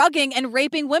and drugging and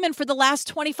raping women for the last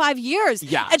 25 years.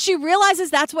 Yeah. And she realizes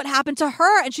that's what happened to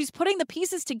her, and she's putting the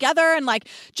pieces together, and like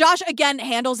Josh, again,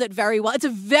 handles it very well. It's a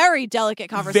very delicate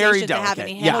conversation to have, and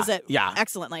he handles it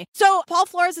excellently. So Paul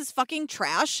Flores is fucking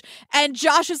trash, and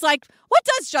Josh is like, what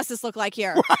does justice look like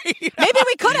here? Right. Maybe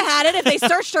we could have had it if they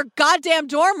searched her goddamn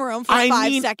dorm room for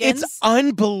 5 seconds. It's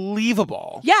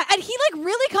unbelievable. Yeah, and he like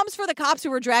really comes for the cops who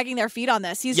were dragging their feet on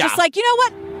this. He's Yeah. just like, you know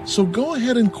what? So go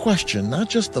ahead and question not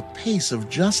just the pace of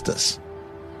justice,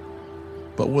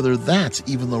 but whether that's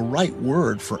even the right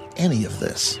word for any of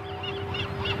this.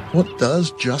 What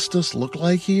does justice look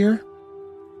like here?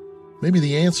 Maybe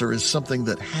the answer is something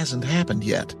that hasn't happened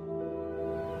yet.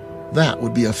 That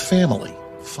would be a family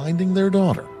finding their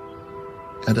daughter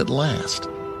and at last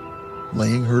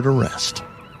laying her to rest.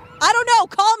 I don't know.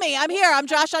 Call me. I'm here. I'm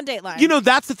Josh on Dateline. You know,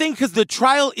 that's the thing, because the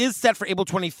trial is set for April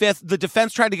 25th. The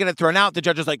defense tried to get it thrown out. The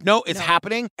judge is like, no, it's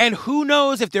happening. And who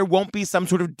knows if there won't be some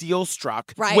sort of deal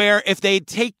struck where if they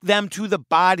take them to the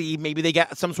body, maybe they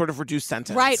get some sort of reduced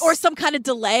sentence. Right. Or some kind of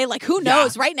delay. Like, who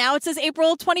knows? Right now it says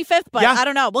April 25th, but I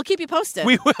don't know. We'll keep you posted.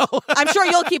 We will. I'm sure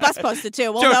you'll keep us posted,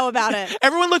 too. We'll know about it.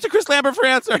 Everyone look to Chris Lambert for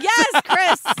answers. Yes,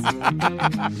 Chris.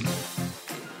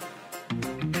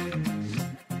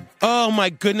 Oh my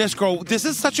goodness, girl. This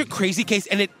is such a crazy case,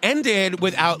 and it ended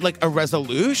without like a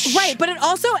resolution. Right, but it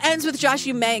also ends with Josh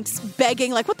Eubanks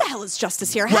begging, like, what the hell is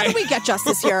justice here? How do we get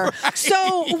justice here?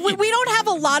 So we don't have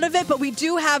a lot of it, but we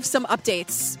do have some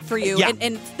updates for you,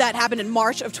 and that happened in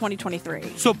March of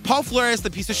 2023. So Paul Flores,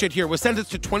 the piece of shit here, was sentenced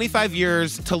to 25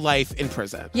 years to life in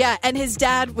prison. Yeah, and his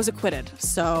dad was acquitted,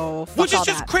 so which is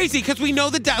just crazy, because we know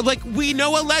the dad, like, we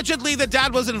know allegedly the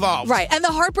dad was involved. Right, and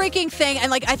the heartbreaking thing, and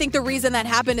like I think the reason that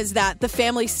happened is that the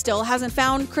family still hasn't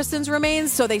found Kristin's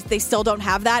remains, so they still don't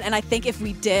have that. And I think if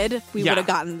we did, we would have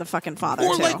gotten the fucking father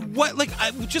or too.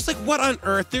 What on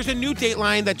earth? There's a new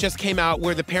Dateline that just came out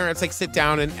where the parents like sit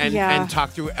down and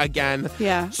talk through it again.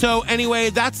 Yeah. So anyway,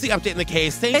 that's the update in the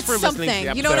case. Thanks for listening to the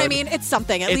episode. You know what I mean? It's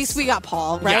something. At least we got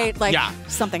Paul, right?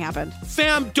 Something happened.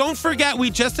 Fam, don't forget, we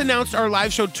just announced our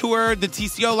live show tour, the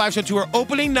TCO live show tour,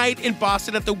 opening night in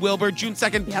Boston at the Wilbur, June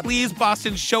 2nd. Please,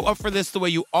 Boston, show up for this the way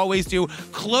you always do.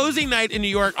 Close closing night in New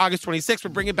York, August 26th. We're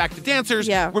bringing back the dancers.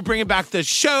 Yeah. We're bringing back the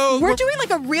show. We're doing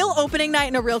like a real opening night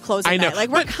and a real closing night. Like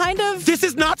we're kind of... This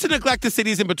is not to neglect the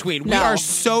cities in between. No. We are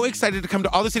so excited to come to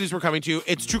all the cities we're coming to.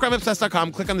 It's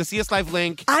truecrimeobsessed.com. Click on the CS Live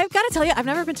link. I've got to tell you, I've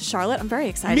never been to Charlotte. I'm very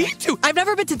excited. Me too. I've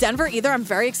never been to Denver either. I'm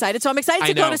very excited. So I'm excited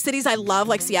to go to cities I love,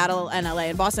 like Seattle and LA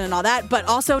and Boston and all that, but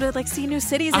also to like see new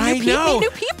cities and meet new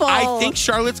people. I think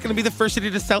Charlotte's going to be the first city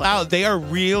to sell out. They are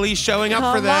really showing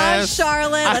up for this. Come on,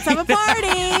 Charlotte. Let's have a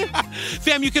party.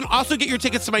 Fam, you can also get your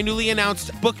tickets to my newly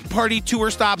announced book party tour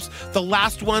stops, the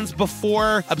last ones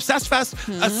before Obsessed Fest,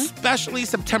 especially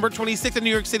September 26th in New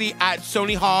York City at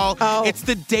Sony Hall. It's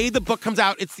the day the book comes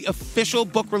out. It's the official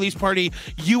book release party.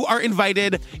 You are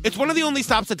invited. It's one of the only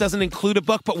stops that doesn't include a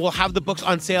book, but will have the books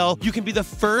on sale. You can be the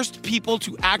first people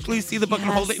to actually see the book and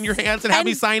hold it in your hands and have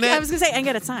me sign it. I was going to say, and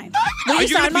get it signed. Are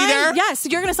you going to be there? Yes,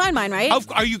 you're going to sign mine, right?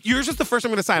 Yours is the first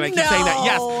I'm going to sign. I keep saying that.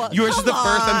 Yes, yours is the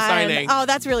first I'm signing. Oh,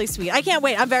 that's really sweet. I can't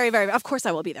wait. I'm very, very, of course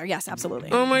I will be there. Yes,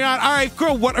 absolutely. Oh my God. All right,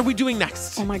 girl, what are we doing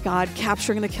next? Oh my God,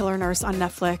 Capturing the Killer Nurse on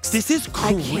Netflix. This is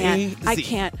crazy. I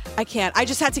can't. I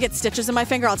just had to get stitches in my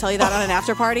finger. I'll tell you that on an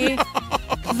after party.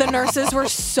 The nurses were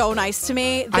so nice to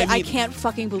me. I can't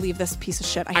fucking believe this piece of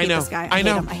shit. I hate this guy. I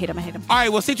hate him. All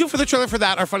right, well, stay tuned for the trailer for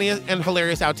that, our funny and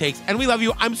hilarious outtakes. And we love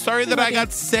you. I'm sorry that I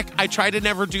got sick. I tried to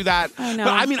never do that. I know.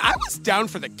 But I mean, I was down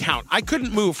for the count. I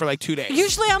couldn't move for like 2 days.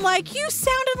 Usually I'm like, you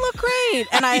sound and look great.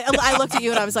 And I looked at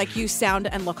you and I was like, you sound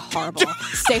and look horrible.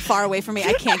 Stay far away from me.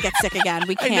 I can't get sick again.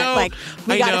 We can't.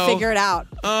 We got to figure it out.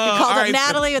 We called up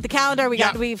Natalie with the calendar.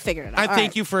 We figured it out.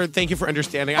 Thank you for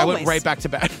understanding. Always. I went right back to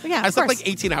bed. Yeah, I slept like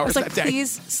 18 hours that day.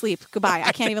 Please sleep. Goodbye.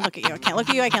 I can't even look at you. I can't look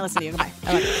at you. I can't listen to you. Goodbye.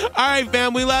 I love you. All right,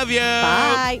 fam. We love you.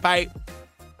 Bye. Bye.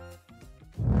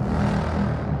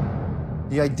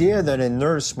 The idea that a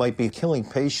nurse might be killing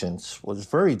patients was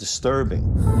very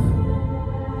disturbing.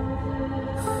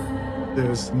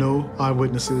 There's no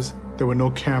eyewitnesses. There were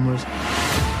no cameras.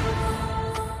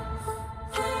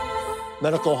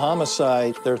 Medical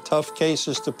homicide, they're tough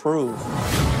cases to prove.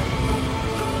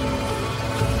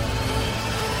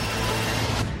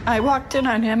 I walked in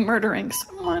on him murdering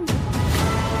someone.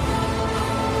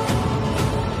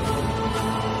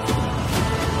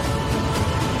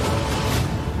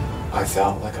 I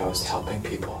felt like I was helping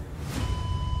people.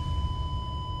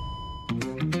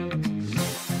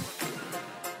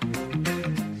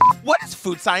 What is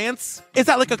food science? Is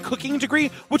that like a cooking degree?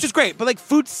 Which is great, but like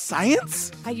food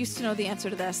science? I used to know the answer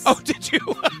to this. Oh, did you?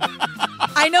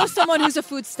 I know someone who's a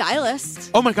food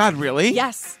stylist. Oh my God, really?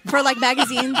 Yes. For like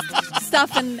magazine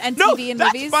stuff and TV and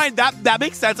movies. Fine. That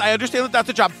makes sense. I understand that that's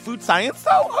a job. Food science,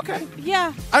 though? Okay.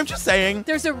 Yeah. I'm just saying.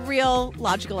 There's a real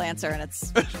logical answer, and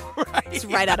it's it's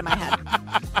right out of my head.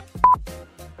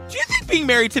 Do you think being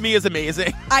married to me is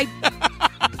amazing?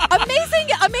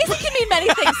 Amazing can mean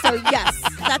many things, so yes.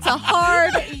 That's a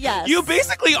hard yes. You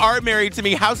basically are married to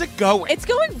me. How's it going? It's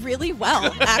going really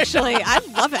well, actually. I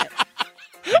love it.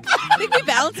 I think we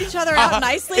balance each other out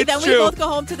nicely. Then we both go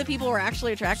home to the people we're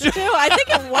actually attracted to. I think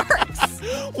it works.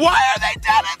 Why are they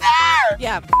dead in there?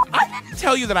 Yeah. I didn't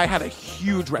tell you that I had a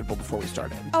huge Red Bull before we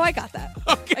started. Oh, I got that.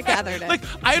 Okay. I gathered it. Like,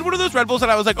 I had one of those Red Bulls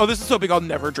and I was like, oh, this is so big, I'll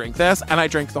never drink this. And I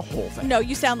drank the whole thing. No,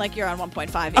 you sound like you're on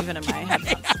 1.5 even in my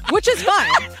headphones, which is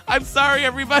fine. I'm sorry,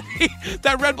 everybody.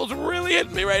 That Red Bull's really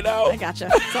hitting me right now. I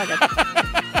gotcha. It's all good.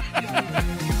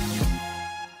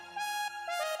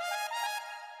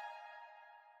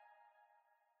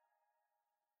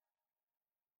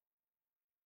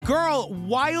 Girl,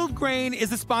 Wild Grain is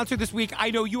the sponsor this week.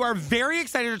 I know you are very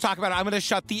excited to talk about it. I'm gonna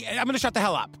shut the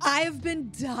hell up. I've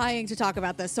been dying to talk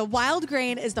about this. So Wild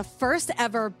Grain is the first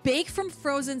ever bake from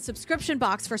frozen subscription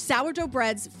box for sourdough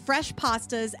breads, fresh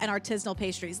pastas, and artisanal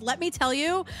pastries. Let me tell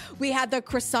you, we had the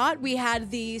croissant, we had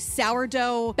the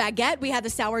sourdough baguette, we had the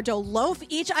sourdough loaf.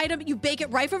 Each item, you bake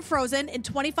it right from frozen in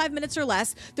 25 minutes or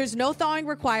less. There's no thawing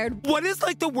required. What is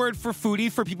like the word for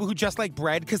foodie for people who just like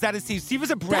bread? Because that is Steve. Steve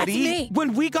is a breadie. That's me.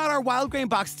 When we got our Wild Grain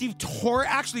box, Steve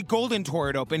Golden tore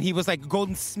it open. He was like,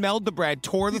 Golden smelled the bread,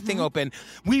 tore the thing open.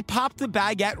 We popped the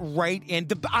baguette right in.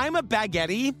 I'm a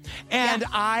baguette, and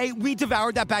we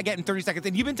devoured that baguette in 30 seconds.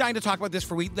 And you've been dying to talk about this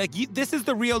for weeks. Like, this is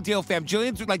the real deal, fam.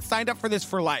 Jillian's like signed up for this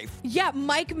for life. Yeah,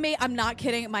 Mike made, I'm not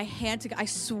kidding, my hand to, I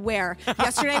swear.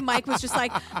 Yesterday, Mike was just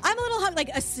like, I'm a little hungry.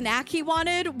 Like, a snack he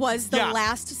wanted was the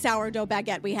last sourdough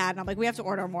baguette we had. And I'm like, we have to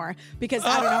order more because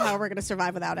I don't know how we're going to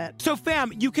survive without it. So,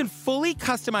 fam, you can fully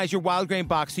customize customize your Wild Grain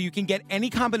box so you can get any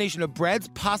combination of breads,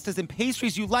 pastas, and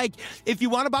pastries you like. If you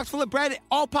want a box full of bread,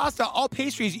 all pasta, all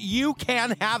pastries, you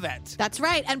can have it. That's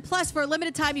right. And plus, for a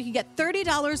limited time, you can get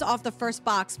 $30 off the first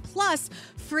box, plus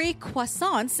free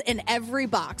croissants in every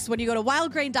box when you go to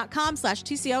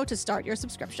wildgrain.com/TCO to start your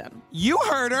subscription. You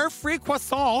heard her. Free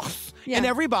croissants in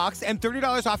every box and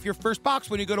 $30 off your first box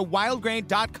when you go to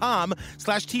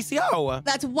wildgrain.com/TCO.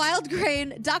 That's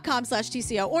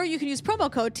wildgrain.com/TCO, or you can use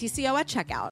promo code TCO at checkout.